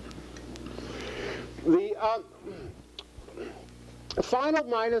 The final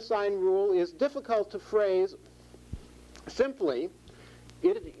minus sign rule is difficult to phrase simply.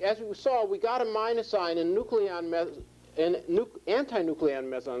 As we saw, we got a minus sign in anti-nucleon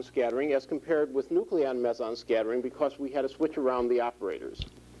meson scattering as compared with nucleon meson scattering because we had to switch around the operators.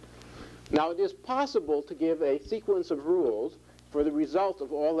 Now, it is possible to give a sequence of rules for the result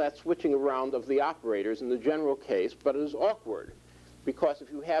of all that switching around of the operators in the general case, but it is awkward. because if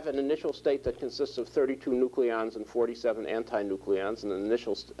you have an initial state that consists of 32 nucleons and 47 antinucleons,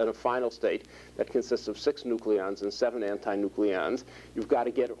 and a final state that consists of 6 nucleons and 7 antinucleons, you've got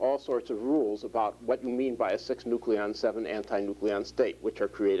to get all sorts of rules about what you mean by a 6 nucleon, 7 antinucleon state, which are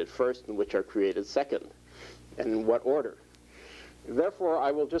created first and which are created second, and in what order. Therefore,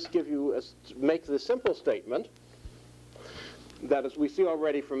 I will just give you, make the simple statement that, as we see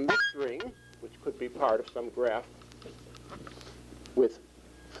already from this string, which could be part of some graph with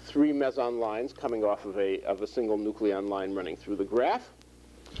 3 meson lines coming off of a single nucleon line running through the graph,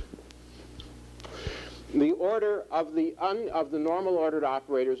 the order of the normal ordered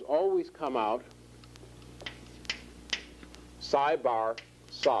operators always come out psi bar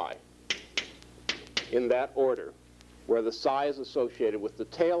psi, in that order, where the psi is associated with the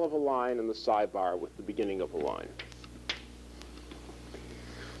tail of a line and the psi bar with the beginning of a line.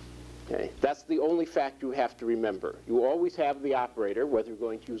 Okay. That's the only fact you have to remember. You always have the operator, whether you're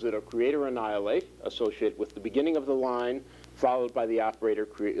going to use it or create or annihilate, associated with the beginning of the line, followed by the operator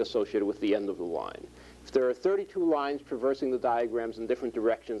associated with the end of the line. If there are 32 lines traversing the diagrams in different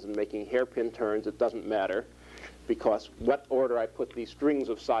directions and making hairpin turns, it doesn't matter, because what order I put these strings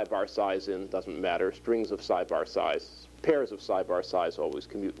of psi bar psis in doesn't matter. Strings of psi bar psis, pairs of psi bar psis always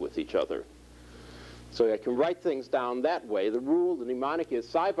commute with each other. So I can write things down that way. The rule, the mnemonic is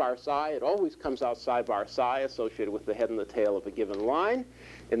psi bar psi. It always comes out psi bar psi associated with the head and the tail of a given line.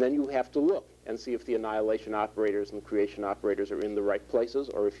 And then you have to look and see if the annihilation operators and the creation operators are in the right places,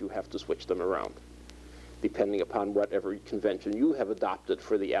 or if you have to switch them around, depending upon whatever convention you have adopted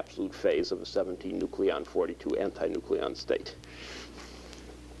for the absolute phase of a 17 nucleon, 42 antinucleon state.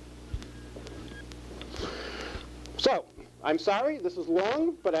 So, I'm sorry, this is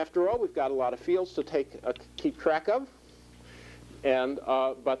long, but after all, we've got a lot of fields to keep track of.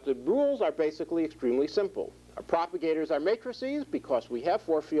 But the rules are basically extremely simple. Our propagators are matrices because we have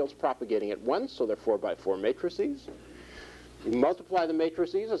 4 fields propagating at once, so they're 4 by 4 matrices. You multiply the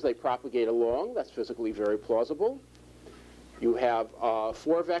matrices as they propagate along. That's physically very plausible. You have 4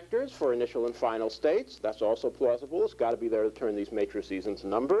 vectors for initial and final states. That's also plausible. It's got to be there to turn these matrices into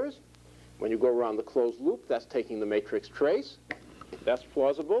numbers. When you go around the closed loop, that's taking the matrix trace. That's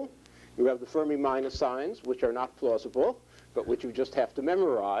plausible. You have the Fermi minus signs, which are not plausible, but which you just have to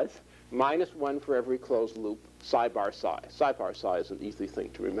memorize. -1 for every closed loop, psi bar psi. Psi bar psi is an easy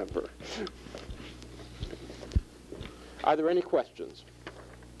thing to remember. Are there any questions?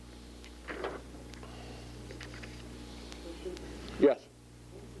 Yes?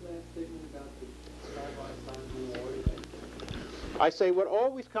 What's the last statement about the psi bar signs in the order? I say what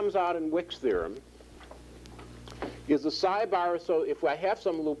always comes out in Wick's theorem is the psi bar. So if I have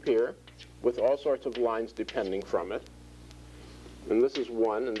some loop here with all sorts of lines depending from it, and this is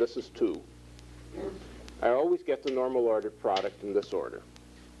 1 and this is 2, I always get the normal ordered product in this order.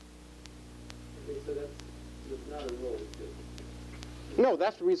 Okay, so that's not a rule. No,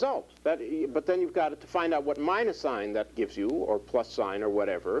 that's the result. But then you've got to find out what minus sign that gives you, or plus sign, or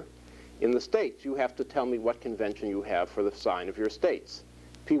whatever. In the states, you have to tell me what convention you have for the sign of your states.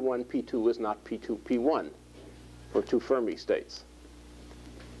 P1, P2 is not P2, P1, or 2 Fermi states.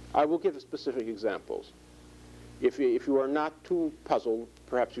 I will give specific examples. If you are not too puzzled,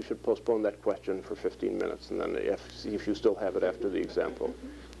 perhaps you should postpone that question for 15 minutes, and then see if you still have it after the example.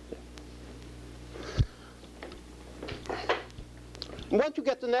 Once you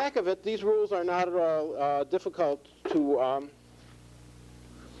get the knack of it, these rules are not at all difficult to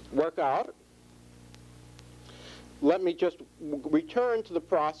work out. Let me just return to the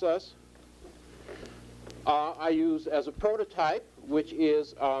process I use as a prototype, which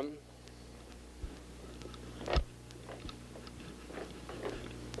is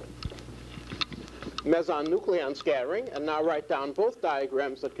meson-nucleon scattering, and now write down both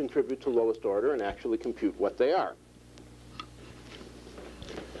diagrams that contribute to lowest order and actually compute what they are.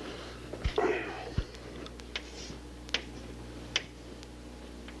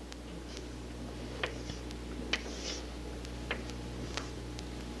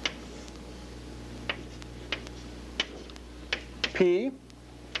 P,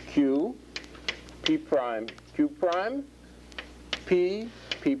 Q, P prime, Q prime, P,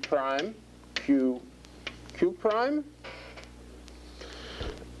 P prime, Q, Q prime.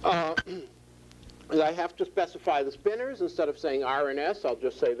 I have to specify the spinners. Instead of saying R and S, I'll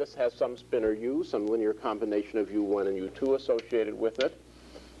just say this has some spinner U, some linear combination of U1 and U2 associated with it.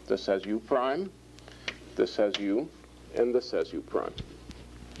 This has U prime, this has U, and this has U prime.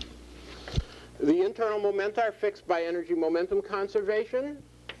 The internal momenta are fixed by energy momentum conservation.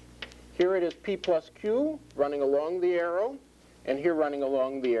 Here it is P plus Q running along the arrow. And here running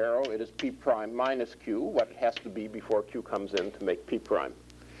along the arrow, it is p prime minus q, what it has to be before q comes in to make p prime.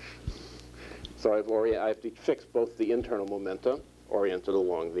 So I have to fix both the internal momenta oriented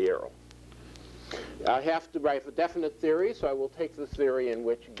along the arrow. I have to write a definite theory, so I will take the theory in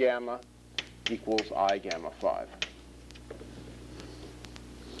which gamma equals I gamma 5.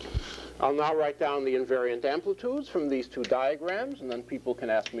 I'll now write down the invariant amplitudes from these two diagrams, and then people can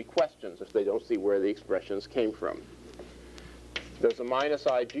ask me questions if they don't see where the expressions came from. There's a minus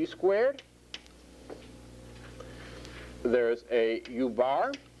ig squared. There's a u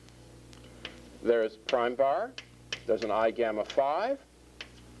bar. There's prime bar. There's an I gamma 5.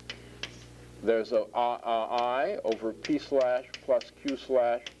 There's a I over p slash plus q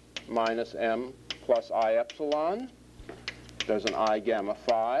slash minus m plus I epsilon. There's an I gamma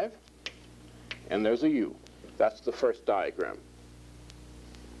 5. And there's a u. That's the first diagram.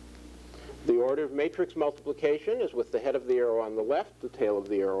 The order of matrix multiplication is with the head of the arrow on the left, the tail of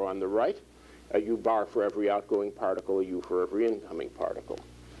the arrow on the right, a u bar for every outgoing particle, a u for every incoming particle.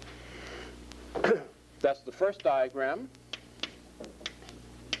 That's the first diagram.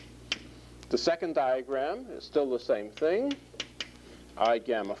 The second diagram is still the same thing. I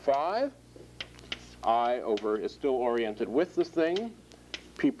gamma 5. I over is still oriented with the thing.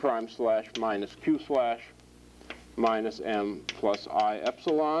 P prime slash minus q slash minus m plus I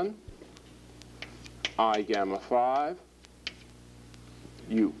epsilon. I gamma 5.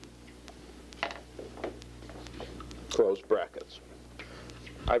 U. Close brackets.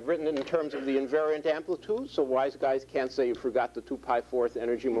 I've written it in terms of the invariant amplitude, so wise guys can't say you forgot the 2 pi 4th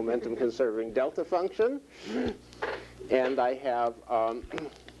energy momentum conserving delta function. And I have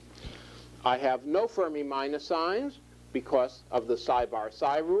no Fermi minus signs because of the psi bar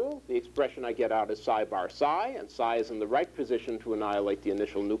psi rule. The expression I get out is psi bar psi, and psi is in the right position to annihilate the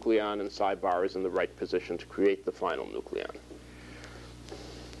initial nucleon, and psi bar is in the right position to create the final nucleon.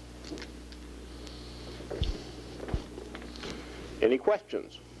 Any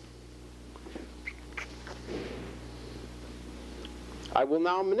questions? I will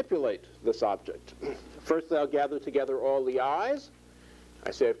now manipulate this object. First, I'll gather together all the i's.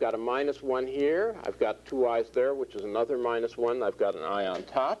 I say I've got a minus 1 here. I've got 2 i's there, which is another minus 1. I've got an I on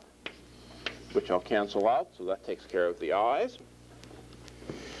top, which I'll cancel out, so that takes care of the i's.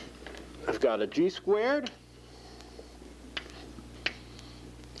 I've got a g squared.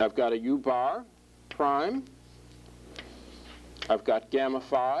 I've got a u bar prime. I've got gamma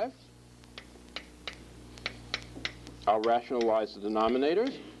 5. I'll rationalize the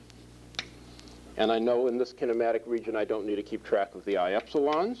denominators. And I know in this kinematic region I don't need to keep track of the I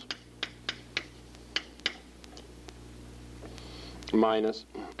epsilons. Minus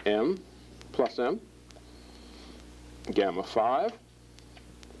m plus m, gamma 5,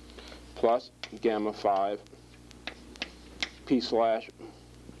 plus gamma 5, p slash,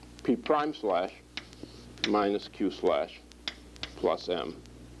 p prime slash, minus q slash, plus m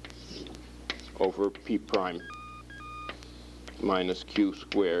over p prime minus q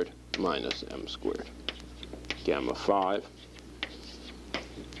squared minus m squared. Gamma 5,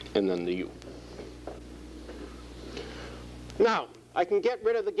 and then the u. Now, I can get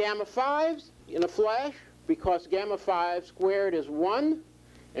rid of the gamma 5s in a flash because gamma 5 squared is 1,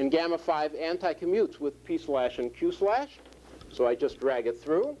 and gamma 5 anti-commutes with p slash and q slash. So I just drag it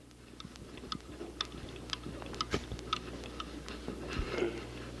through.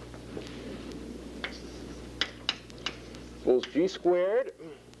 Equals g squared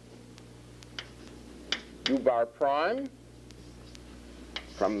u bar prime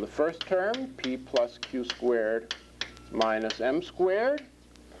from the first term, p plus q squared minus m squared.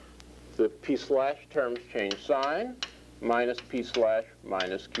 The p slash terms change sign, minus p slash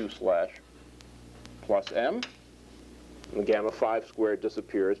minus q slash plus m. And the gamma 5 squared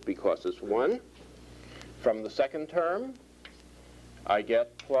disappears because it's 1. From the second term, I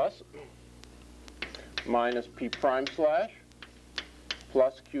get plus minus p prime slash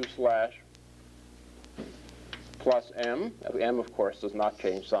plus q slash plus m. M, of course, does not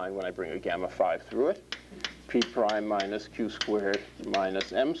change sign when I bring a gamma 5 through it. P prime minus q squared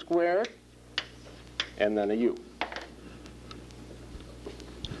minus m squared, and then a u.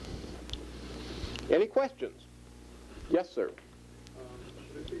 Any questions? Yes, sir.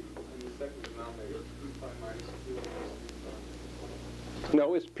 Should it be in the second denominator, p prime minus q?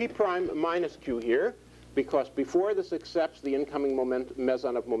 No, it's p prime minus q here, because before this accepts the incoming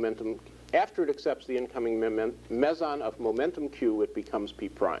meson of momentum, after it accepts the incoming meson of momentum q, it becomes p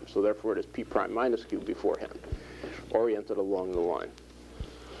prime. So therefore, it is p prime minus q beforehand, oriented along the line.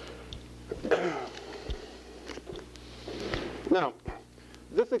 Now,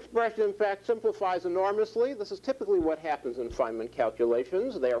 this This expression, in fact, simplifies enormously. This is typically what happens in Feynman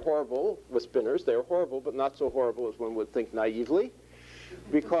calculations. They are horrible with spinors. They are horrible, but not so horrible as one would think naively,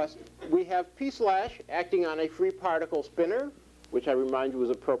 because we have p slash acting on a free particle spinor, which I remind you is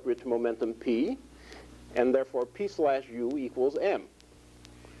appropriate to momentum p, and therefore p slash u equals m.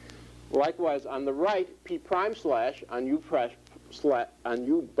 Likewise, on the right, p prime slash on u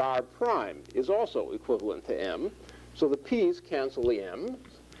bar prime is also equivalent to m. So the p's cancel the m's,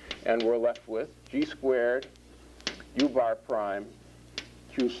 and we're left with g squared u bar prime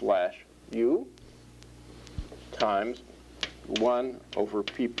q slash u times 1 over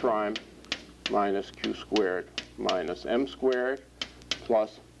p prime minus q squared minus m squared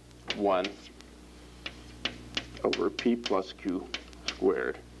plus 1 over p plus q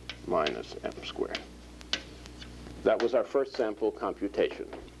squared minus m squared. That was our first sample computation.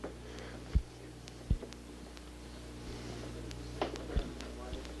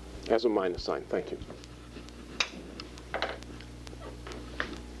 As a minus sign, thank you.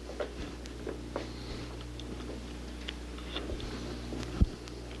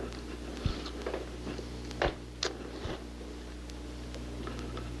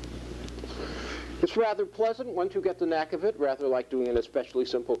 It's rather pleasant once you get the knack of it, rather like doing an especially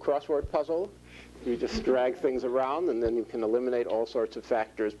simple crossword puzzle. You just drag things around, and then you can eliminate all sorts of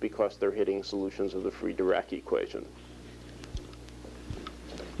factors because they're hitting solutions of the free Dirac equation.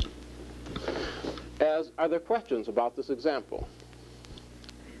 Are there questions about this example?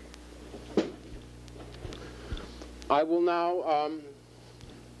 I will now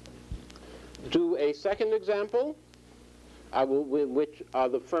do a second example, in which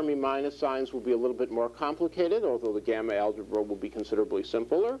the Fermi minus signs will be a little bit more complicated, although the gamma algebra will be considerably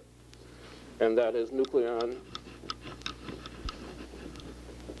simpler, and that is nucleon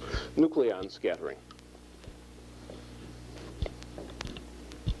scattering.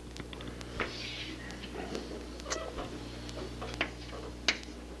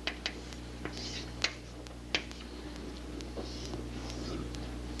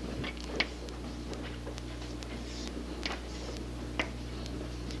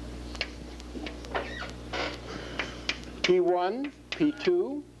 P1,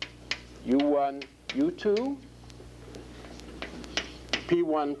 P2, U1, U2,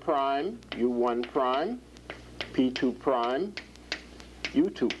 P1 prime, U1 prime, P2 prime,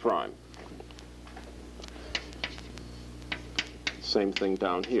 U2 prime. Same thing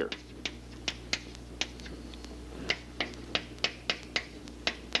down here.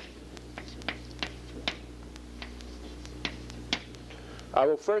 I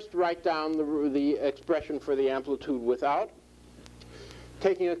will first write down the expression for the amplitude without,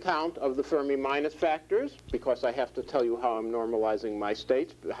 taking account of the Fermi minus factors, because I have to tell you how I'm normalizing my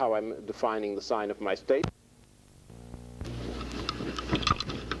states, how I'm defining the sign of my state.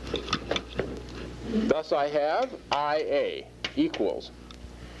 Thus I have IA equals,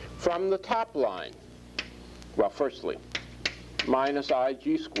 from the top line, well, firstly, minus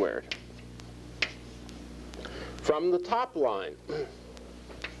IG squared. From the top line,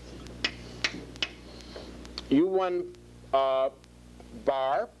 U1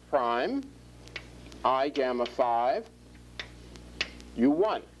 bar prime, I gamma 5,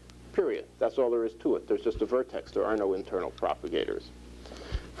 U1, period. That's all there is to it. There's just a vertex. There are no internal propagators.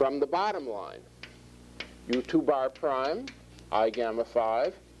 From the bottom line, U2 bar prime, I gamma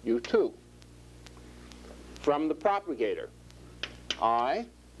 5, U2. From the propagator, I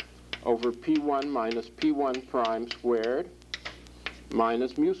over P1 minus P1 prime squared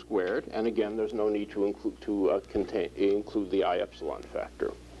minus mu squared, and again, there's no need to include the I epsilon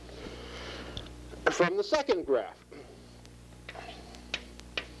factor. From the second graph,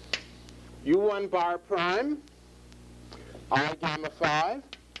 U1 bar prime, I gamma 5,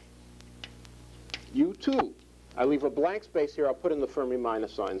 U2. I leave a blank space here. I'll put in the Fermi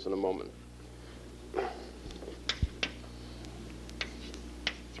minus signs in a moment.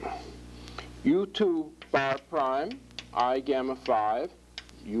 U2 bar prime, I gamma 5,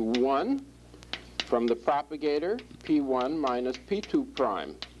 U1, from the propagator, P1 minus P2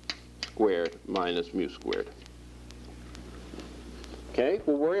 prime squared minus mu squared. Okay,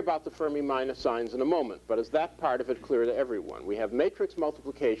 we'll worry about the Fermi minus signs in a moment, but is that part of it clear to everyone? We have matrix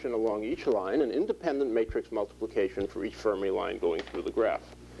multiplication along each line and independent matrix multiplication for each Fermi line going through the graph.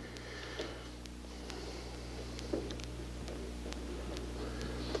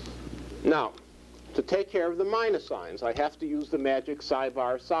 Now, to take care of the minus signs, I have to use the magic psi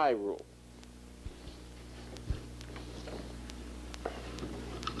bar psi rule.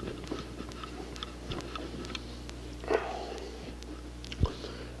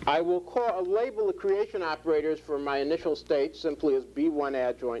 I will label the creation operators for my initial states simply as B1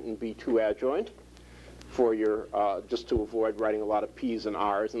 adjoint and B2 adjoint for your, just to avoid writing a lot of P's and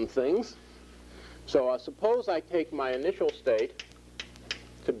R's and things. So suppose I take my initial state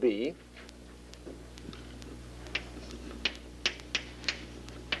to be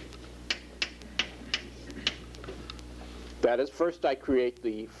that is, first I create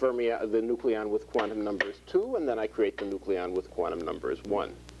the nucleon with quantum numbers 2, and then I create the nucleon with quantum numbers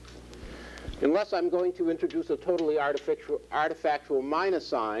 1. Unless I'm going to introduce a totally artifactual minus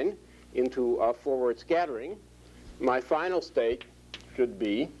sign into forward scattering, my final state should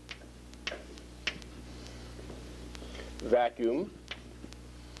be vacuum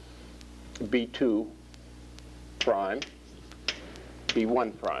B2 prime,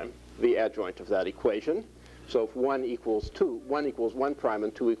 B1 prime, the adjoint of that equation. So if 1 equals 1 prime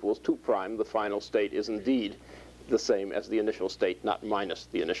and 2 equals 2 prime, the final state is indeed the same as the initial state, not minus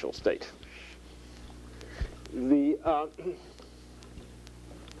the initial state.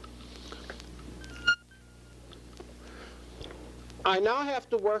 I now have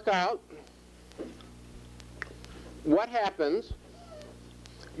to work out what happens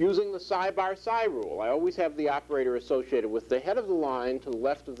using the psi bar psi rule. I always have the operator associated with the head of the line to the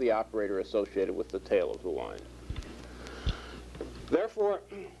left of the operator associated with the tail of the line. Therefore,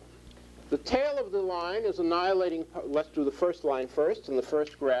 the tail of the line is annihilating, let's do the first line first in the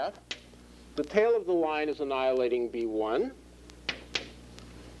first graph. The tail of the line is annihilating B1,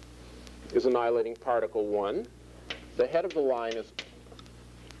 is annihilating particle 1. The head of the line is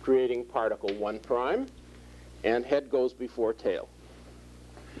creating particle 1 prime, and head goes before tail.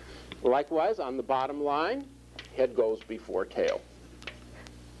 Likewise, on the bottom line, head goes before tail.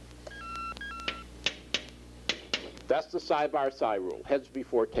 That's the psi bar psi rule, heads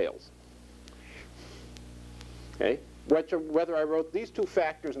before tails. Okay? Whether I wrote these two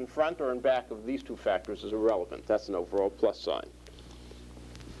factors in front or in back of these two factors is irrelevant. That's an overall plus sign.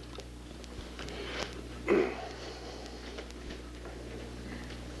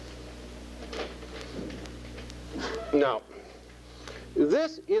 Now,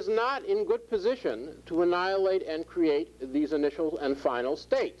 this is not in good position to annihilate and create these initial and final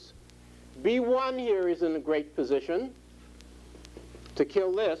states. B1 here is in a great position to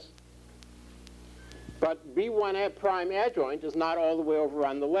kill this, but B1 prime adjoint is not all the way over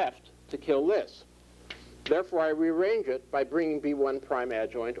on the left to kill this. Therefore, I rearrange it by bringing B1 prime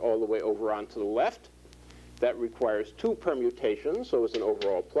adjoint all the way over onto the left. That requires 2 permutations, so it's an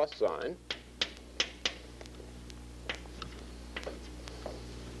overall plus sign.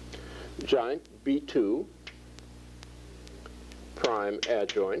 Giant B2 prime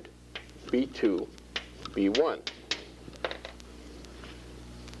adjoint B2 B1.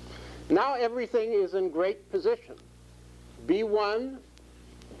 Now everything is in great position. B1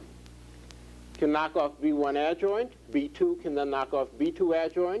 can knock off B1 adjoint, B2 can then knock off B2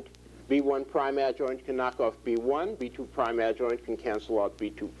 adjoint, B1 prime adjoint can knock off B1, B2 prime adjoint can cancel out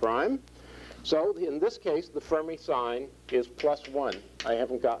B2 prime. So in this case, the Fermi sign is +1. I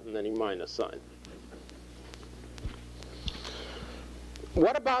haven't gotten any minus sign.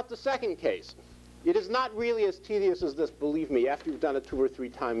 What about the second case? It is not really as tedious as this, believe me. After you've done it 2 or 3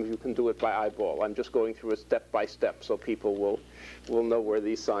 times, you can do it by eyeball. I'm just going through it step by step so people will know where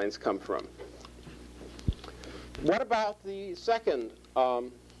these signs come from. What about the second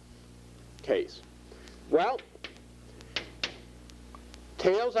case? Well,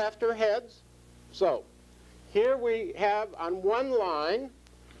 tails after heads. So here we have on one line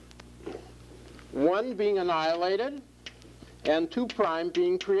 1 being annihilated and 2 prime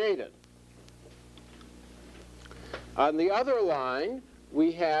being created. On the other line,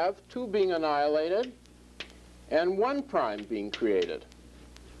 we have 2 being annihilated and 1 prime being created.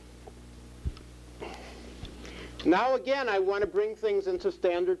 Now again, I want to bring things into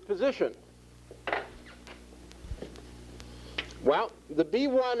standard position. Well, the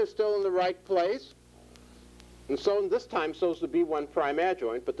B1 is still in the right place, and so this time so is the B1 prime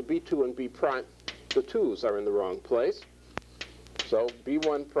adjoint, but the B2 and B prime, the 2's are in the wrong place. So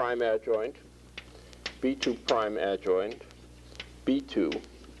B1 prime adjoint, B2 prime adjoint, B2,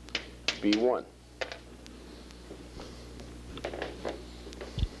 B1.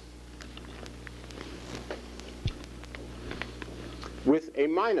 With a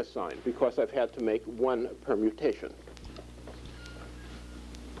minus sign, because I've had to make 1 permutation.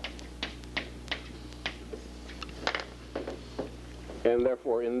 And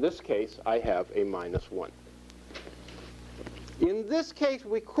therefore, in this case, I have a -1. In this case,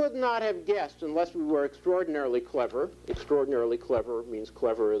 we could not have guessed unless we were extraordinarily clever. Extraordinarily clever means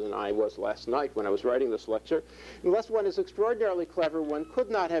cleverer than I was last night when I was writing this lecture. Unless one is extraordinarily clever, one could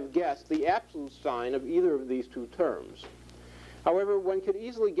not have guessed the absolute sign of either of these two terms. However, one could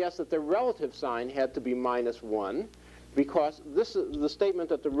easily guess that the relative sign had to be -1, because the statement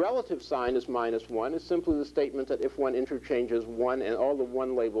that the relative sign is -1 is simply the statement that if one interchanges 1 and all the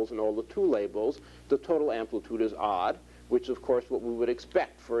 1 labels and all the 2 labels, the total amplitude is odd, which is, of course, what we would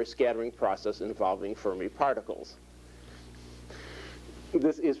expect for a scattering process involving Fermi particles.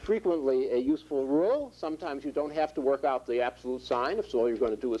 This is frequently a useful rule. Sometimes you don't have to work out the absolute sign, if so all you're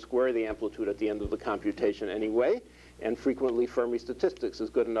going to do is square the amplitude at the end of the computation anyway. And frequently Fermi statistics is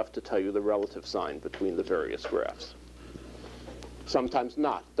good enough to tell you the relative sign between the various graphs. Sometimes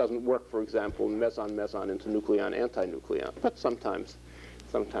not. It doesn't work, for example, meson-meson into nucleon-antinucleon. But sometimes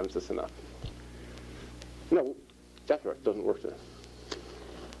it's enough. No, that's right. It doesn't work there.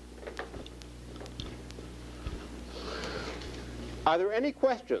 Are there any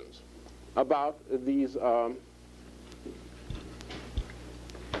questions about these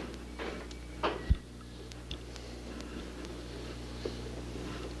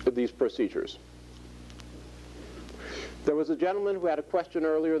procedures? There was a gentleman who had a question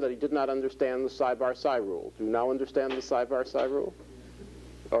earlier that he did not understand the psi-bar-psi rule. Do you now understand the psi-bar-psi rule?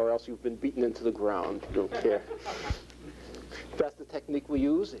 Or else you've been beaten into the ground. You don't care. That's the technique we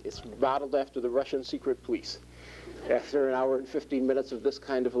use. It's modeled after the Russian secret police. After an hour and 15 minutes of this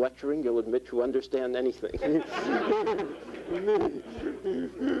kind of lecturing, you'll admit you understand anything.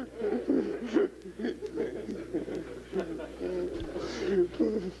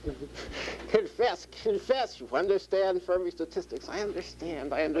 Confess, you understand Fermi statistics. I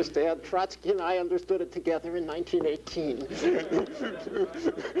understand. Trotsky and I understood it together in 1918.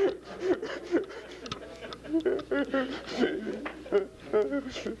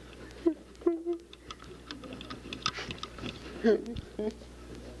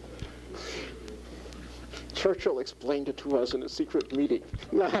 Churchill explained it to us in a secret meeting.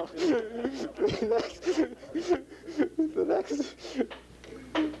 Now, the next.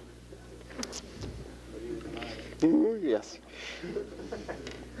 Yes.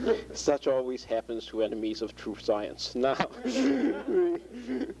 Such always happens to enemies of true science. Now,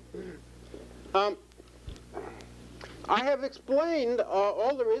 I have explained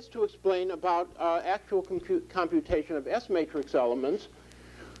all there is to explain about actual computation of S-matrix elements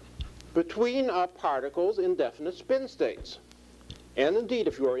between particles in definite spin states. And indeed,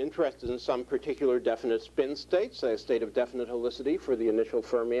 if you are interested in some particular definite spin state, say a state of definite helicity for the initial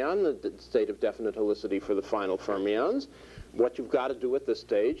fermion, the state of definite helicity for the final fermions, what you've got to do at this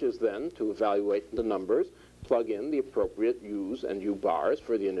stage is then, to evaluate the numbers, plug in the appropriate U's and U bars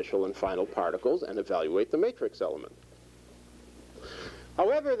for the initial and final particles and evaluate the matrix element.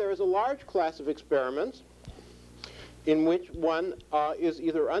 However, there is a large class of experiments in which one is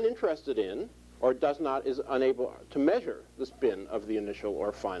either uninterested in or is unable to measure the spin of the initial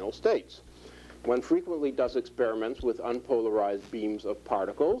or final states. One frequently does experiments with unpolarized beams of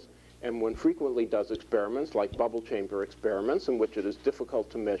particles, and one frequently does experiments like bubble chamber experiments in which it is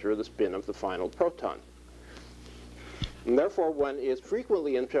difficult to measure the spin of the final proton. And therefore, one is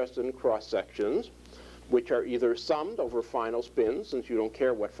frequently interested in cross-sections which are either summed over final spins, since you don't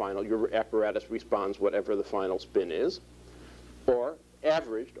care what final, your apparatus responds whatever the final spin is, or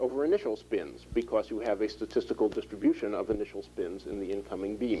averaged over initial spins, because you have a statistical distribution of initial spins in the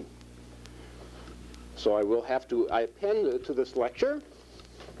incoming beam. So I append to this lecture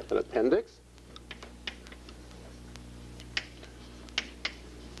an appendix.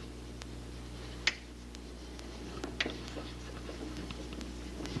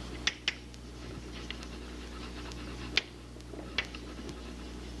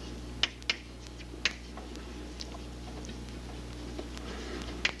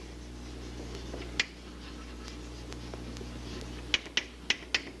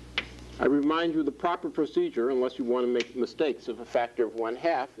 I remind you the proper procedure, unless you want to make mistakes of a factor of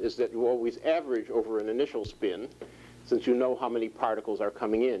 1/2, is that you always average over an initial spin, since you know how many particles are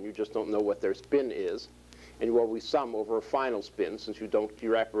coming in. You just don't know what their spin is. And you always sum over a final spin, since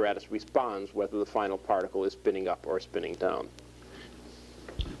your apparatus responds whether the final particle is spinning up or spinning down.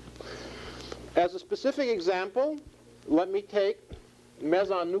 As a specific example, let me take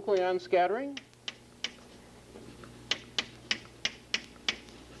meson-nucleon scattering.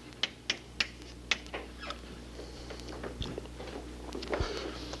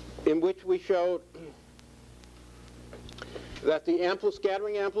 In which we showed that the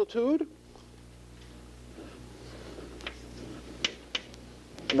scattering amplitude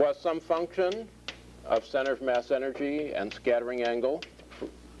was some function of center of mass energy and scattering angle,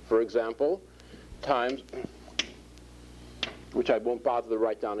 for example, times, which I won't bother to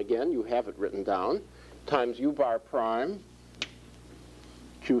write down again, you have it written down, times u bar prime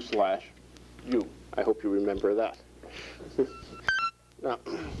q slash u. I hope you remember that. Now,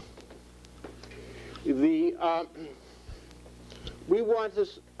 we want to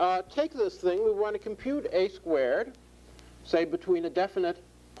take this thing, we want to compute a squared, say between a definite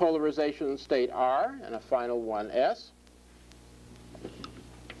polarization state R and a final one S.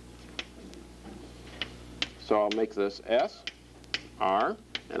 So I'll make this S, R,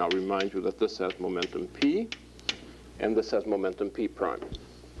 and I'll remind you that this has momentum P, and this has momentum P prime.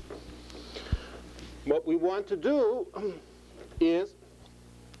 What we want to do is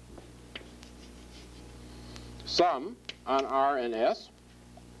sum on R and S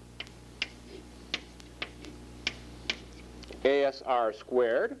ASR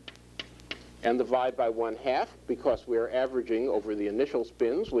squared and divide by 1/2 because we are averaging over the initial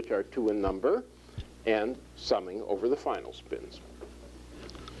spins, which are 2 in number, and summing over the final spins.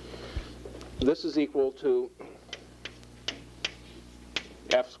 This is equal to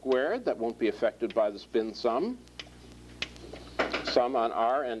F squared, that won't be affected by the spin sum on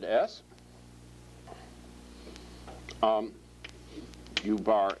R and S, U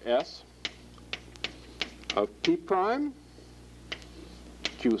bar S of P prime,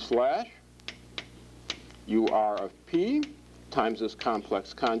 Q slash, UR of P times this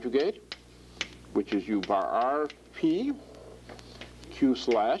complex conjugate, which is U bar R of P, Q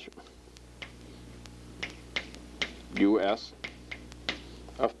slash, US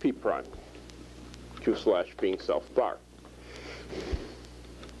of P prime, Q slash being self-bar.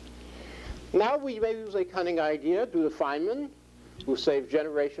 Now we may use a cunning idea due to Feynman, who saved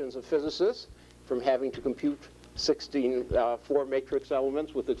generations of physicists from having to compute 16 four-matrix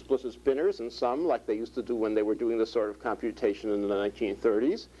elements with explicit spinners and sum, like they used to do when they were doing this sort of computation in the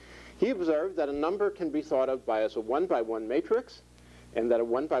 1930s. He observed that a number can be thought of as a 1-by-1 matrix, and that a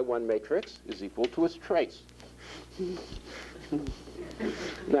 1-by-1 matrix is equal to its trace.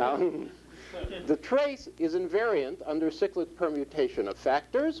 Now, the trace is invariant under cyclic permutation of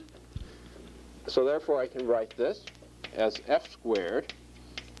factors, so therefore I can write this as F squared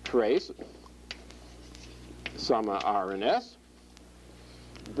trace summa R and S,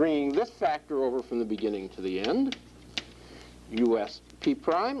 bringing this factor over from the beginning to the end, US P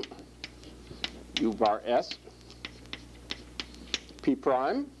prime, U bar S P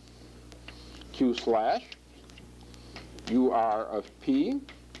prime, Q slash, UR of P,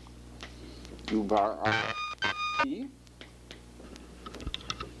 U bar R P,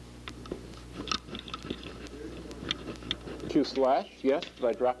 Q slash, yes, did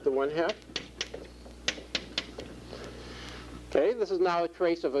I drop the 1/2? Okay, this is now a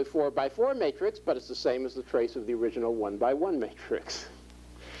trace of a 4-by-4 matrix, but it's the same as the trace of the original 1-by-1 matrix,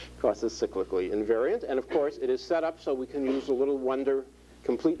 because it's cyclically invariant. And of course, it is set up so we can use the little wonder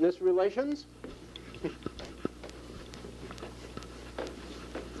completeness relations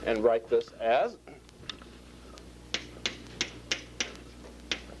and write this as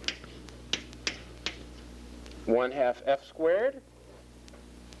 (1/2 F squared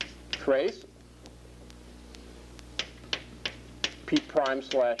trace P prime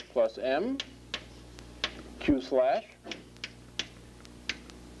slash plus M Q slash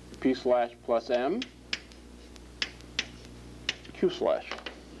P slash plus M Q slash.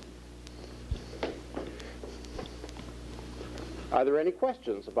 Are there any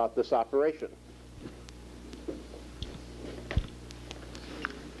questions about this operation?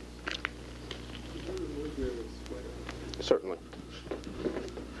 Certainly.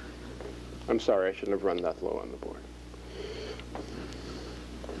 I'm sorry, I shouldn't have run that low on the board.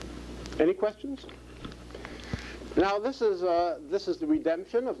 Any questions? Now this is the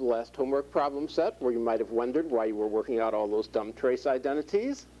redemption of the last homework problem set, where you might have wondered why you were working out all those dumb trace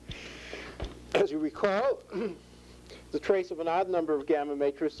identities. As you recall, the trace of an odd number of gamma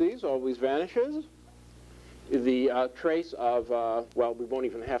matrices always vanishes. The trace of, well, we won't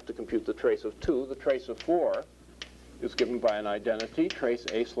even have to compute the trace of 2. The trace of 4 is given by an identity. Trace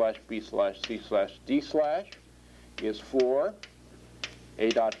A slash B slash C slash D slash is 4. A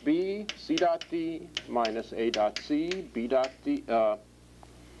dot B, C dot D, minus A dot C, B dot D,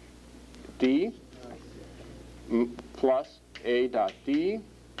 D, plus A dot D,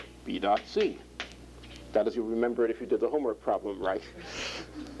 B dot C. That is, you remember it if you did the homework problem right.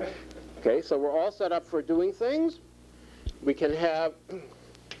 Okay, so we're all set up for doing things. We can have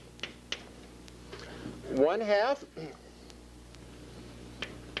 1/2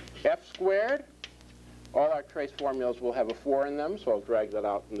 F squared. All our trace formulas will have a 4 in them, so I'll drag that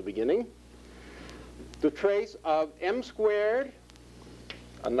out in the beginning. the trace of m squared,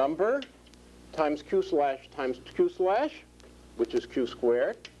 a number, times q slash, which is q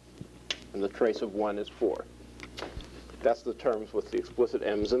squared, and the trace of 1 is 4. That's the terms with the explicit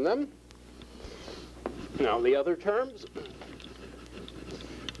m's in them. Now the other terms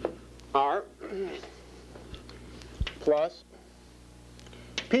are plus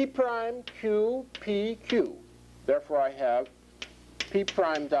p prime q p q. Therefore I have p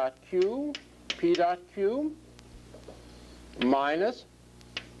prime dot q, p dot q, minus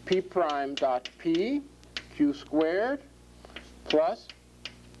p prime dot p, q squared, plus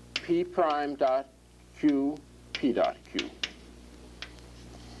p prime dot q, p dot q.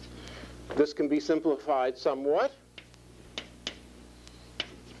 This can be simplified somewhat.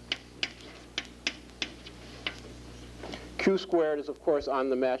 Q squared is, of course, on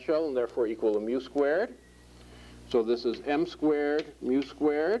the mass shell and therefore equal to mu squared. So this is m squared mu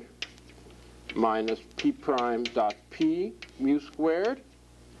squared minus p prime dot p mu squared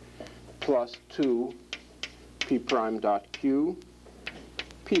plus 2 p prime dot q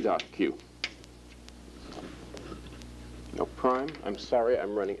p dot q. No prime. I'm sorry,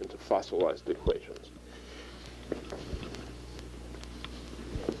 I'm running into fossilized equations.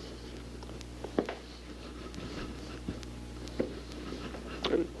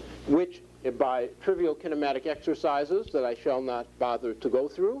 Which, by trivial kinematic exercises that I shall not bother to go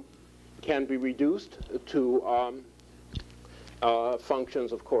through, can be reduced to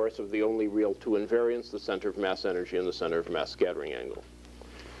functions, of course, of the only real two invariants, the center of mass energy and the center of mass scattering angle.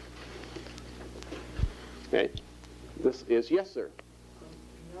 Okay. This is, yes, sir?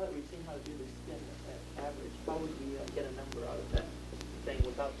 Now that we've seen how to do the spin at average, how would we get a number out of that thing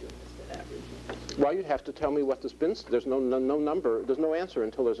without doing the spin average? Well, you'd have to tell me what the spin, there's no number, there's no answer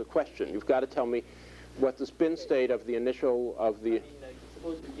until there's a question. You've got to tell me what the spin state of the initial, of the... I mean,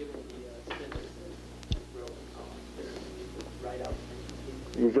 suppose we're given the spin as row and column there, and you just write out the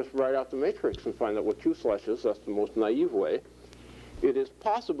matrix. You just write out the matrix and find out what Q slash is. That's the most naive way. It is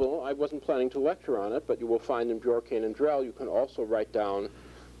possible, I wasn't planning to lecture on it, but you will find in Bjorkane and Drell, you can also write down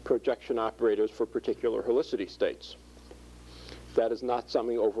projection operators for particular helicity states. That is not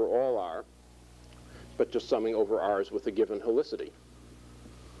summing over all R, but just summing over R's with a given helicity.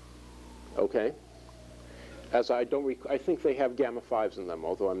 Okay? As I think they have gamma 5s in them,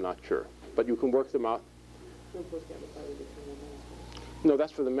 although I'm not sure. But you can work them out. No,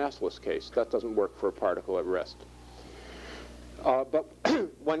 that's for the massless case. That doesn't work for a particle at rest. But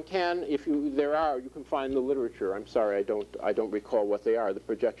one can, if you, you can find the literature. I'm sorry, I don't recall what they are. The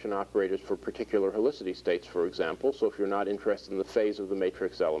projection operators for particular helicity states, for example. So if you're not interested in the phase of the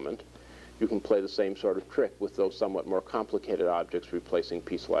matrix element, you can play the same sort of trick with those somewhat more complicated objects, replacing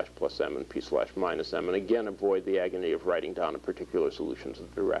p slash plus m and p slash minus m, and again avoid the agony of writing down a particular solution to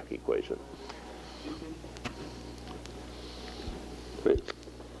the Dirac equation. Right.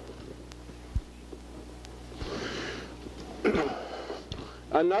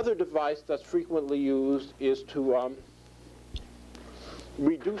 Another device that's frequently used is to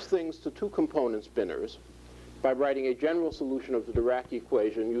reduce things to two-component spinners by writing a general solution of the Dirac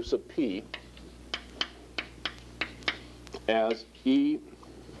equation, u sub p, as e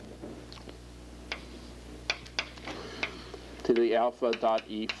to the alpha dot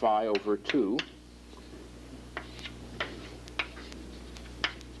e phi over 2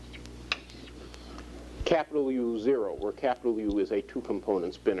 capital U 0, where capital U is a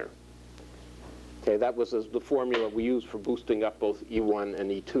two-component spinner. Okay, that was the formula we used for boosting up both E1 and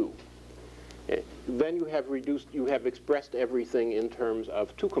E2. Okay. Then you have expressed everything in terms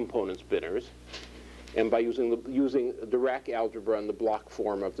of two-component spinners, and by using Dirac algebra and the block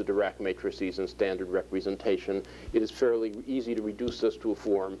form of the Dirac matrices and standard representation, it is fairly easy to reduce this to a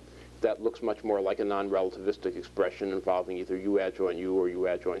form that looks much more like a non-relativistic expression involving either U adjoint U or U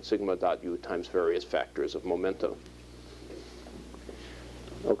adjoint sigma dot U times various factors of momentum.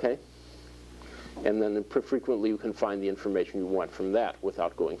 Okay? And then frequently you can find the information you want from that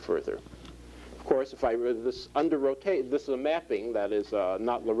without going further. Of course, if this is a mapping that is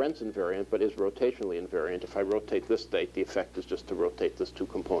not Lorentz invariant, but is rotationally invariant. If I rotate this state, the effect is just to rotate this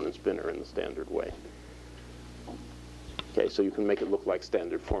two-component spinner in the standard way. Okay, so you can make it look like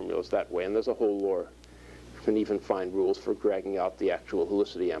standard formulas that way, and there's a whole lore. You can even find rules for dragging out the actual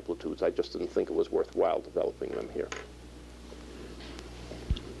helicity amplitudes. I just didn't think it was worthwhile developing them here.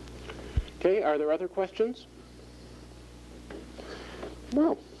 Okay, are there other questions?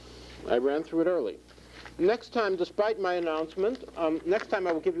 Well, I ran through it early. Next time, despite my announcement, next time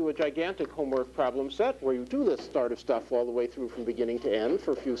I will give you a gigantic homework problem set where you do this sort of stuff all the way through from beginning to end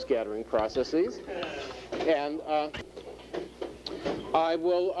for a few scattering processes. And I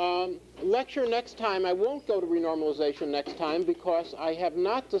will lecture next time, I won't go to renormalization next time because I have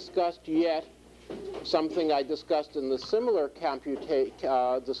not discussed yet something I discussed in the similar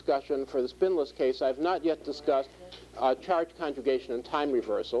discussion for the spinless case. I've not yet discussed charge conjugation and time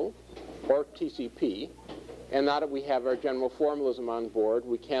reversal, or TCP. And now that we have our general formalism on board,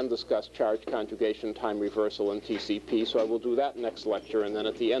 we can discuss charge conjugation, time reversal, and TCP. So I will do that next lecture, and then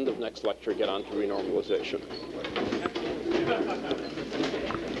at the end of next lecture, get on to renormalization.